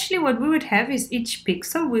essentially what we would have is each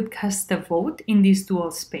pixel would cast a vote in this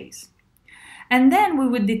dual space. And then we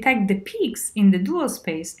would detect the peaks in the dual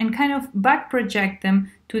space and kind of back project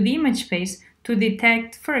them to the image space to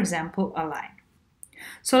detect, for example, a line.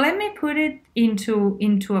 So let me put it into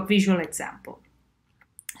a visual example.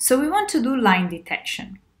 So we want to do line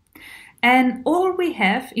detection. And all we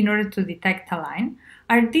have in order to detect a line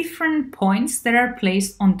are different points that are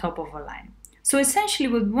placed on top of a line. So essentially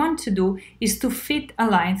what we want to do is to fit a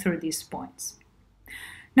line through these points.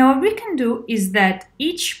 Now what we can do is that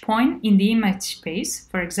each point in the image space,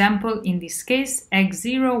 for example in this case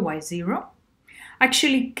x0, y0,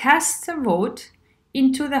 actually casts a vote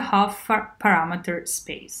into the half parameter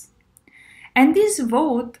space. And this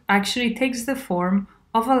vote actually takes the form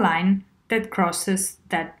of a line that crosses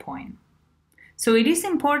that point. So it is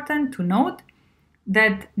important to note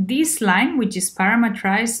that this line, which is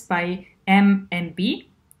parameterized by M and B,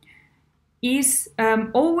 is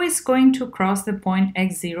always going to cross the point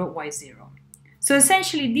x0, y0. So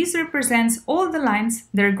essentially this represents all the lines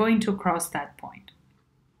that are going to cross that point.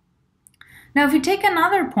 Now if we take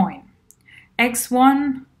another point,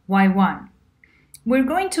 x1, y1, we're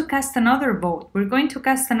going to cast another vote, we're going to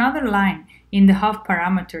cast another line in the half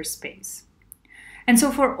parameter space. And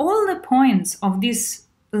so for all the points of this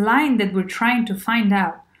line that we're trying to find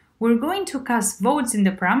out, we're going to cast votes in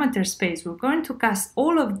the parameter space. We're going to cast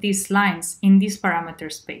all of these lines in this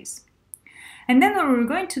parameter space. And then what we're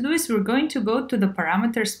going to do is we're going to go to the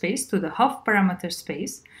parameter space, to the half parameter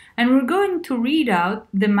space, and we're going to read out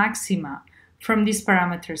the maxima from this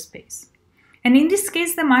parameter space. And in this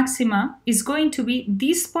case, the maxima is going to be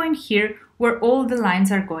this point here where all the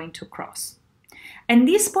lines are going to cross. And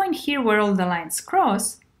this point here where all the lines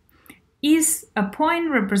cross is a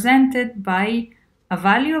point represented by a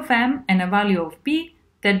value of M and a value of B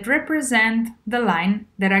that represent the line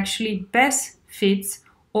that actually best fits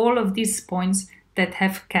all of these points that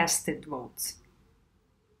have casted votes.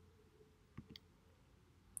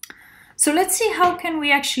 So let's see how can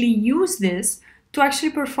we actually use this to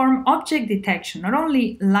actually perform object detection, not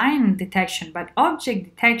only line detection, but object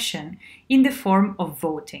detection in the form of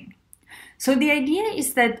voting. So the idea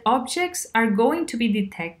is that objects are going to be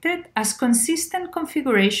detected as consistent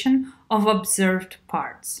configuration of observed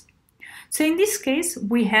parts. So in this case,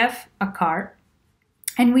 we have a car,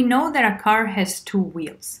 and we know that a car has two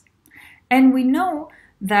wheels. And we know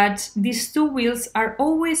that these two wheels are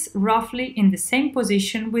always roughly in the same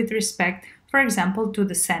position with respect, for example, to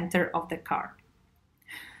the center of the car.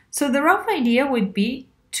 So the rough idea would be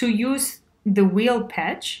to use the wheel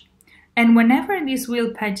patch, and whenever this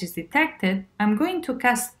wheel patch is detected, I'm going to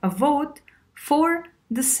cast a vote for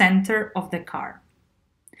the center of the car.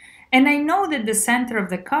 And I know that the center of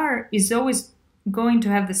the car is always going to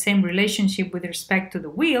have the same relationship with respect to the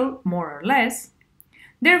wheel, more or less.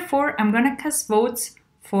 Therefore, I'm going to cast votes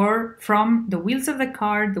from the wheels of the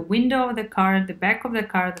car, the window of the car, the back of the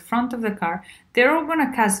car, the front of the car. They're all going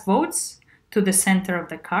to cast votes to the center of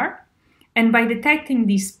the car. And by detecting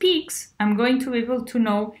these peaks, I'm going to be able to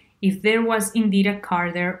know if there was indeed a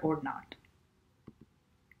car there or not.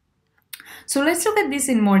 So let's look at this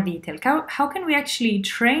in more detail. How can we actually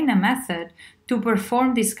train a method to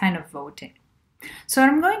perform this kind of voting? So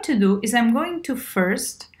what I'm going to do is I'm going to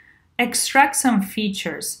first extract some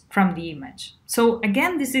features from the image. So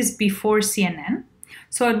again, this is before CNN.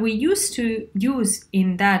 So what we used to use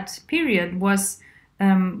in that period was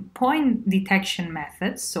point detection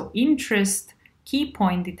methods, so interest key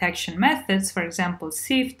point detection methods, for example,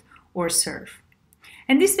 SIFT or SURF.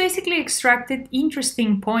 And this basically extracted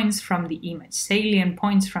interesting points from the image, salient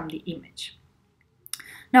points from the image.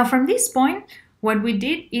 Now from this point, what we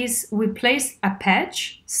did is we placed a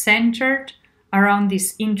patch centered around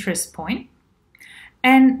this interest point,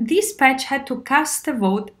 and this patch had to cast a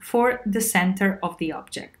vote for the center of the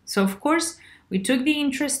object. So of course, we took the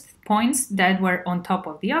interest points that were on top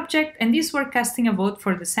of the object, and these were casting a vote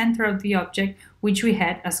for the center of the object, which we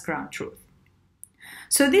had as ground truth.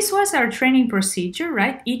 So this was our training procedure,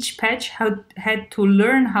 right? Each patch had to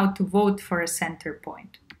learn how to vote for a center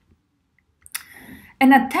point.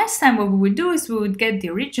 And at test time, what we would do is we would get the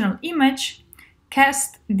original image,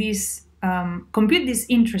 cast these, compute these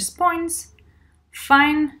interest points,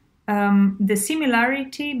 find the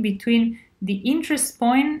similarity between the interest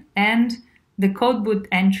point and the code boot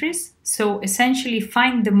entries. So essentially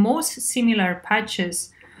find the most similar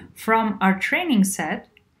patches from our training set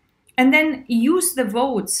and then use the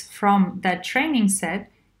votes from that training set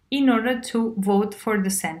in order to vote for the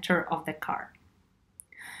center of the car.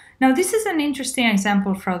 Now this is an interesting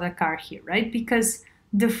example for the car here, right? Because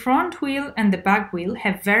the front wheel and the back wheel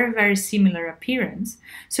have very, very similar appearance.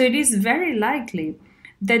 So it is very likely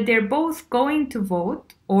that they're both going to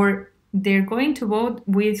vote, or they're going to vote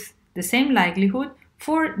with the same likelihood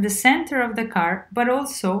for the center of the car, but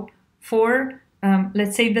also for,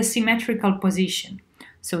 let's say, the symmetrical position.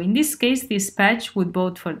 So in this case, this patch would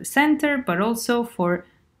vote for the center, but also for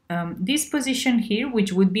this position here,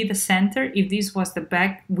 which would be the center if this was the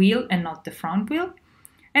back wheel and not the front wheel.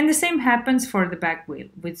 And the same happens for the back wheel,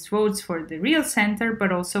 which votes for the real center,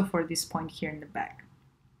 but also for this point here in the back.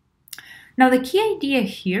 Now, the key idea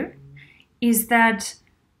here is that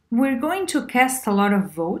we're going to cast a lot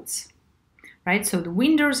of votes, right? So the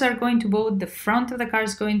windows are going to vote, the front of the car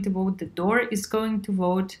is going to vote, the door is going to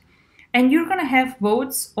vote, and you're going to have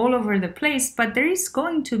votes all over the place, but there is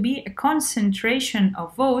going to be a concentration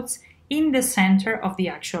of votes in the center of the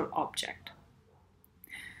actual object.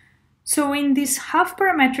 So in this half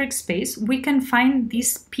parametric space, we can find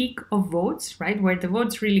this peak of votes, right, where the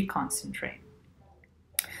votes really concentrate.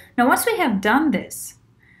 Now, once we have done this,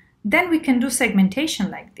 then we can do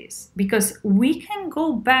segmentation like this, because we can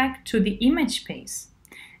go back to the image space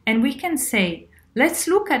and we can say, let's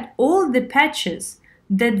look at all the patches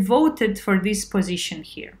that voted for this position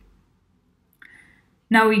here.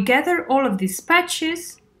 Now we gather all of these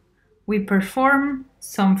patches, we perform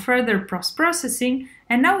some further post-processing,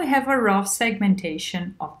 and now we have a rough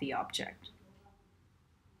segmentation of the object.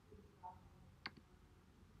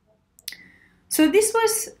 So this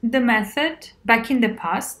was the method back in the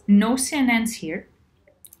past, no CNNs here.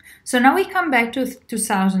 So now we come back to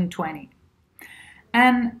 2020.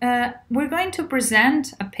 And we're going to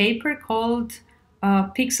present a paper called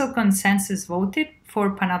Pixel Consensus Voted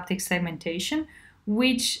for Panoptic Segmentation,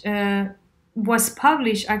 which was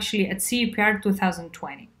published actually at CEPR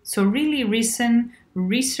 2020. So really recent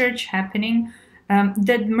research happening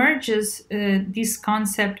that merges this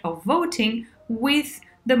concept of voting with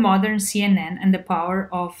the modern CNN and the power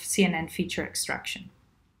of CNN feature extraction.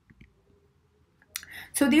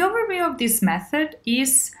 So the overview of this method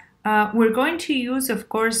is we're going to use, of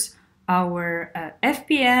course, our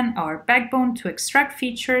FPN, our backbone to extract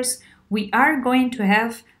features. We are going to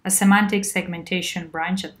have a semantic segmentation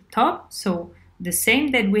branch at the top, so the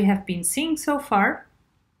same that we have been seeing so far.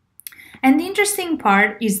 And the interesting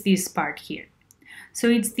part is this part here. So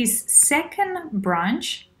it's this second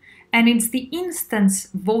branch, and it's the instance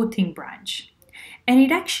voting branch. And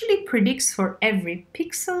it actually predicts for every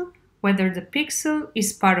pixel whether the pixel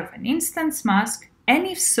is part of an instance mask, and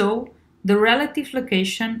if so, the relative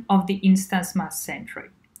location of the instance mask centroid.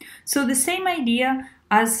 So the same idea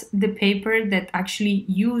as the paper that actually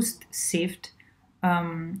used SIFT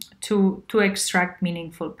to extract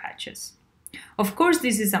meaningful patches. Of course,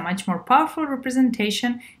 this is a much more powerful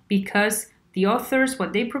representation because the authors,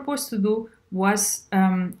 what they proposed to do was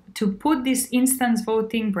to put this instance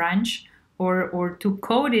voting branch or to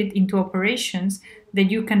code it into operations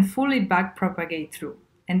that you can fully backpropagate through.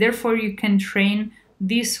 And therefore, you can train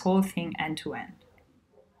this whole thing end to end.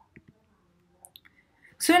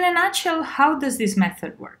 So in a nutshell, how does this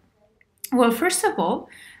method work? Well, first of all,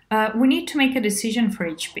 we need to make a decision for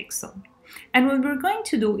each pixel. And what we're going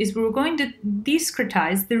to do is we're going to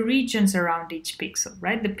discretize the regions around each pixel,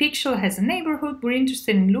 right? The pixel has a neighborhood. We're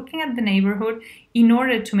interested in looking at the neighborhood in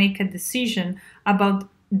order to make a decision about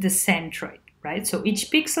the centroid, right? So each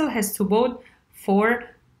pixel has to vote for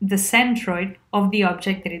the centroid of the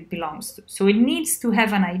object that it belongs to. So it needs to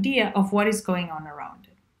have an idea of what is going on around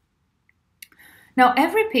it. Now,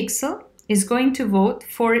 every pixel is going to vote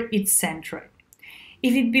for its centroid.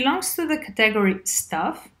 If it belongs to the category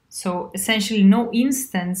stuff, so essentially no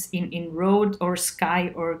instance in road or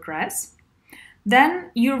sky or grass, then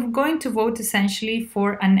you're going to vote essentially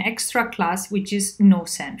for an extra class which is no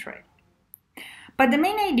centroid. But the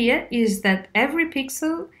main idea is that every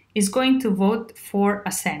pixel is going to vote for a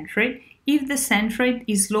centroid if the centroid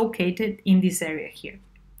is located in this area here.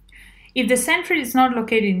 If the centroid is not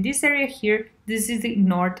located in this area here, this is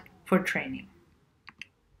ignored for training.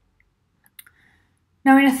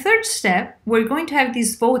 Now, in a third step, we're going to have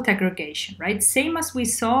this vote aggregation, right? Same as we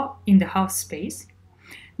saw in the half space.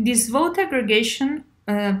 This vote aggregation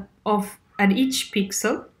at each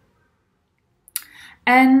pixel.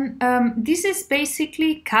 And this is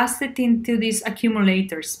basically casted into this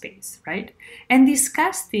accumulator space, right? And this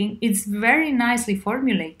casting is very nicely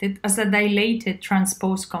formulated as a dilated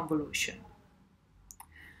transpose convolution.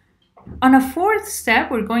 On a fourth step,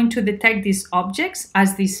 we're going to detect these objects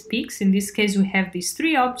as these peaks. In this case, we have these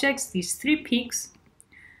three objects, these three peaks.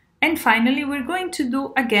 And finally, we're going to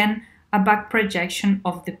do, again, a back projection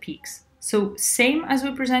of the peaks. So same as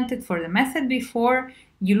we presented for the method before,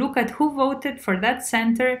 you look at who voted for that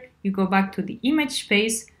center, you go back to the image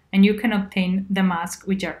space, and you can obtain the mask,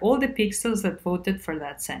 which are all the pixels that voted for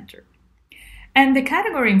that center. And the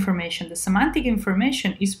category information, the semantic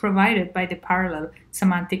information, is provided by the parallel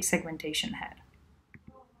semantic segmentation head.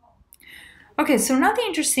 Okay, so now the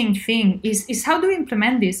interesting thing is how do we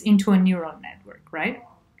implement this into a neural network, right?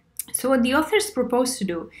 So what the authors propose to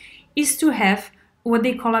do is to have what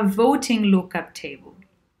they call a voting lookup table.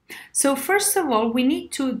 So first of all, we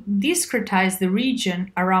need to discretize the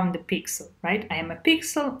region around the pixel, right? I am a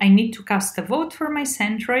pixel, I need to cast a vote for my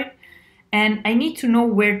centroid, and I need to know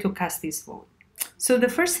where to cast this vote. So the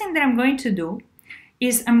first thing that I'm going to do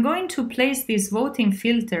is I'm going to place this voting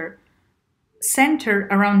filter centered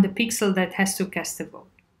around the pixel that has to cast a vote.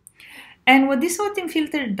 And what this voting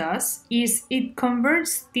filter does is it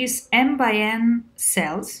converts these n by n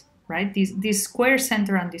cells, right, this square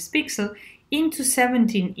center on this pixel, into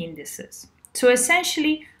 17 indices. So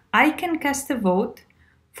essentially, I can cast a vote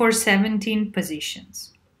for 17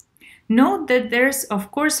 positions. Note that there's,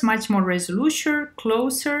 of course, much more resolution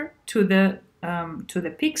closer to the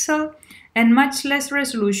pixel and much less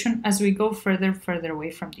resolution as we go further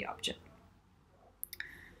away from the object.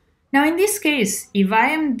 Now in this case, if I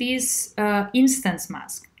am this instance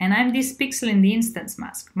mask and I'm this pixel in the instance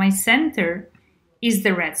mask, my center is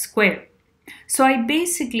the red square. So I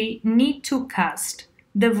basically need to cast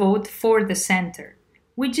the vote for the center,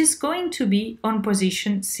 which is going to be on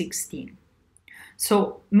position 16.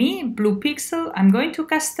 So me, blue pixel, I'm going to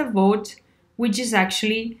cast a vote which is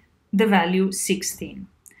actually the value 16.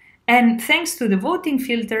 And thanks to the voting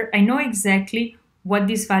filter, I know exactly what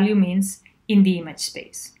this value means in the image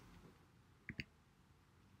space.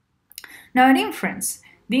 Now at inference,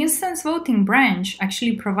 the instance voting branch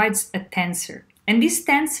actually provides a tensor. And this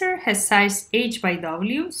tensor has size h by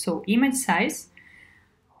w, so image size.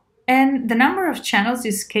 And the number of channels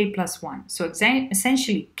is k plus 1. So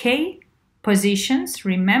essentially k positions.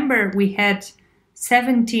 Remember, we had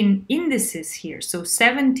 17 indices here, so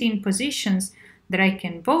 17 positions that I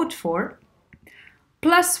can vote for,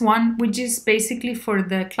 plus 1, which is basically for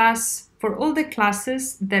the class, for all the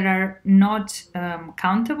classes that are not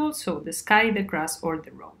countable, so the sky, the grass, or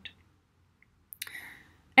the road.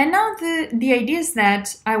 And now the idea is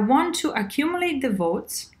that I want to accumulate the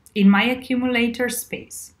votes in my accumulator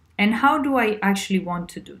space. And how do I actually want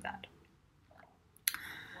to do that?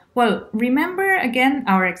 Well, remember again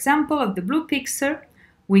our example of the blue pixel.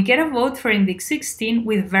 We get a vote for index 16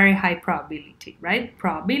 with very high probability, right?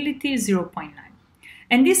 Probability 0.9.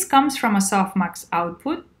 And this comes from a softmax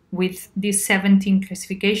output with these 17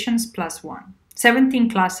 classifications plus 1. 17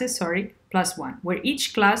 classes, sorry, plus 1, where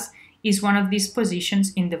each class is one of these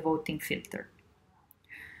positions in the voting filter.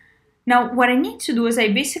 Now, what I need to do is I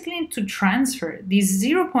basically need to transfer this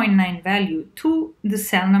 0.9 value to the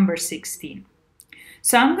cell number 16.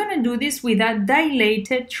 So I'm going to do this with a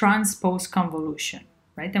dilated transpose convolution,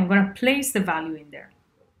 right? I'm going to place the value in there.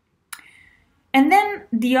 And then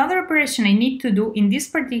the other operation I need to do in this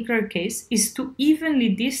particular case is to evenly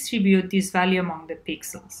distribute this value among the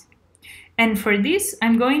pixels. And for this,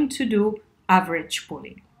 I'm going to do average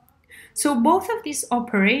pooling. So both of these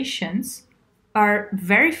operations are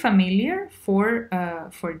very familiar for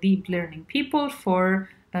deep learning people, for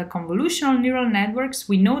convolutional neural networks.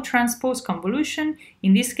 We know transpose convolution.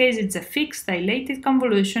 In this case, it's a fixed dilated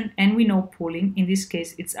convolution, and we know pooling. In this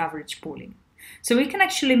case, it's average pooling. So we can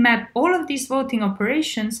actually map all of these voting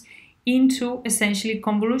operations into essentially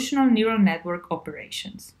convolutional neural network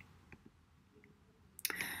operations.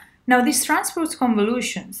 Now, these transpose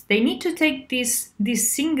convolutions, they need to take this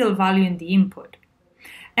single value in the input.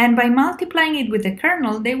 And by multiplying it with the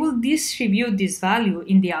kernel, they will distribute this value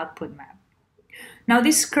in the output map. Now,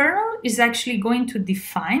 this kernel is actually going to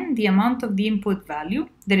define the amount of the input value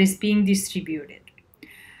that is being distributed.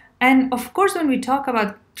 And of course, when we talk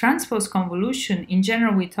about transpose convolution, in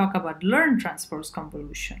general, we talk about learned transpose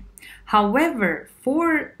convolution. However,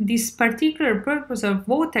 for this particular purpose of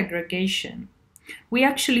vote aggregation, we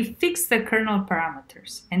actually fix the kernel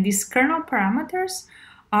parameters. And these kernel parameters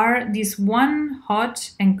are this one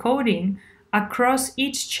hot encoding across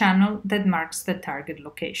each channel that marks the target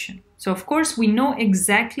location. So of course, we know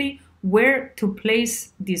exactly where to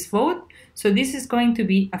place this vote. So this is going to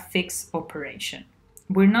be a fixed operation.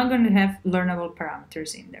 We're not going to have learnable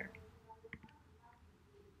parameters in there.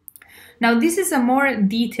 Now, this is a more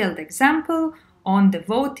detailed example on the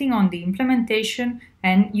voting, on the implementation,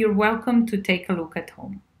 and you're welcome to take a look at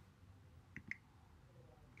home.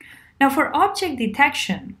 Now, for object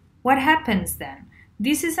detection, what happens then?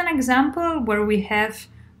 This is an example where we have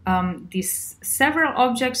these several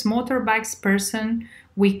objects, motorbikes, person.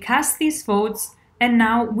 We cast these votes, and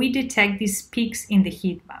now we detect these peaks in the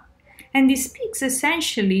heat map. And these peaks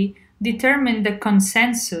essentially determine the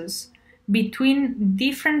consensus between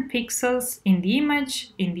different pixels in the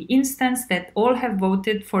image, in the instance, that all have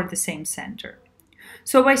voted for the same center.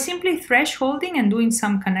 So by simply thresholding and doing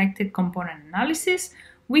some connected component analysis,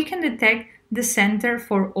 we can detect the center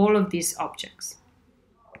for all of these objects.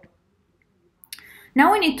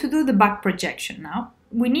 Now we need to do the back projection. Now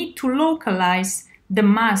we need to localize the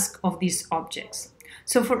mask of these objects.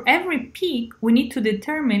 So for every peak, we need to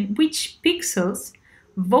determine which pixels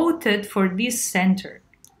voted for this center,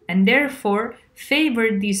 and therefore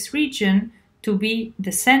favor this region to be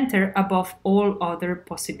the center above all other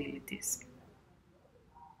possibilities.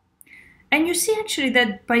 And you see actually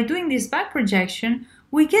that by doing this back projection,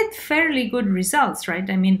 we get fairly good results, right?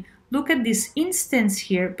 I mean, look at this instance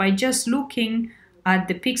here. By just looking at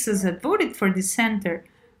the pixels that voted for the center,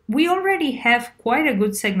 we already have quite a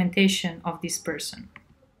good segmentation of this person.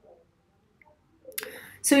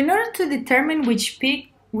 So in order to determine which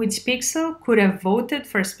pixel could have voted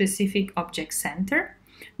for a specific object center,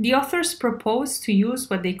 the authors propose to use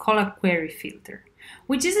what they call a query filter,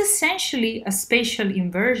 which is essentially a spatial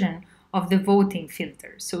inversion of the voting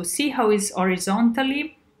filter. So see how it's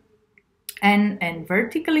horizontally and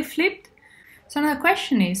vertically flipped? So now the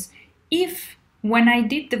question is, if when I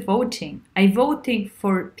did the voting, I voted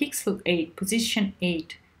for pixel 8, position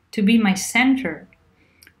 8, to be my center,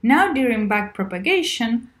 now during back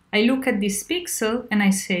propagation, I look at this pixel and I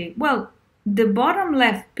say, well, the bottom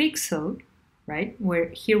left pixel, right, where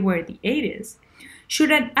the 8 is, should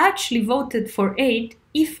have actually voted for 8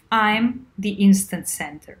 if I'm the instant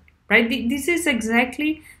center, right? This is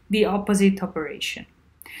exactly the opposite operation.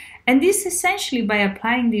 And this essentially, by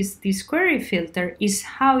applying this query filter, is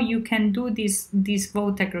how you can do this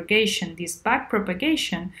vote aggregation, this back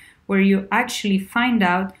propagation, where you actually find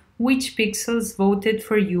out which pixels voted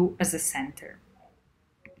for you as a center.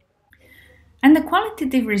 And the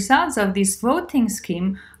qualitative results of this voting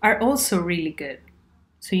scheme are also really good.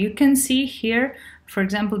 So you can see here, for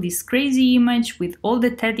example, this crazy image with all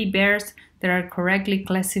the teddy bears that are correctly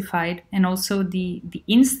classified, and also the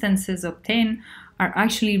instances obtained are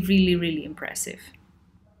actually really, really impressive.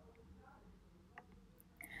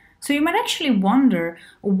 So you might actually wonder,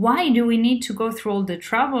 why do we need to go through all the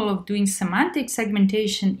trouble of doing semantic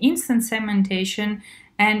segmentation, instant segmentation,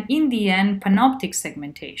 and in the end, panoptic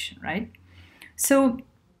segmentation, right? So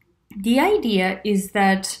the idea is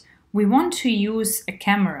that we want to use a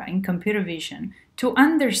camera in computer vision to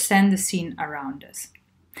understand the scene around us.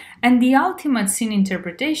 And the ultimate scene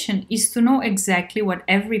interpretation is to know exactly what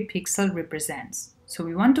every pixel represents. So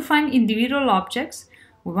we want to find individual objects,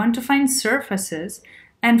 we want to find surfaces,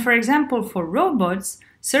 and for example, for robots,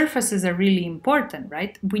 surfaces are really important,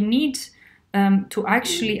 right? We need to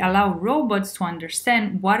actually allow robots to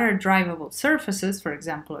understand what are drivable surfaces, for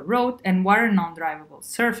example, a road, and what are non-drivable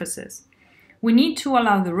surfaces. We need to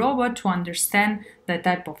allow the robot to understand the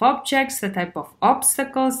type of objects, the type of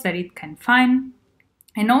obstacles that it can find.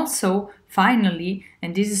 And also, finally,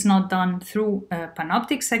 and this is not done through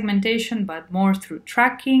panoptic segmentation, but more through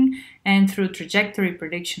tracking and through trajectory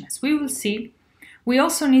prediction, as we will see, we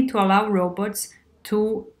also need to allow robots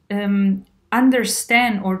to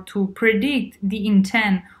understand or to predict the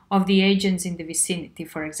intent of the agents in the vicinity.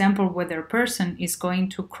 For example, whether a person is going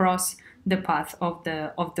to cross the path of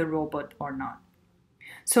the robot or not.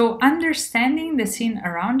 So understanding the scene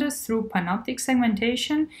around us through panoptic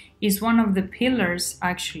segmentation is one of the pillars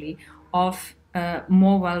actually of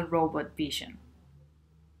mobile robot vision.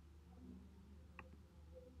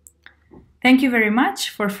 Thank you very much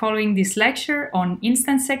for following this lecture on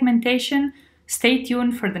instant segmentation. Stay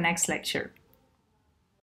tuned for the next lecture.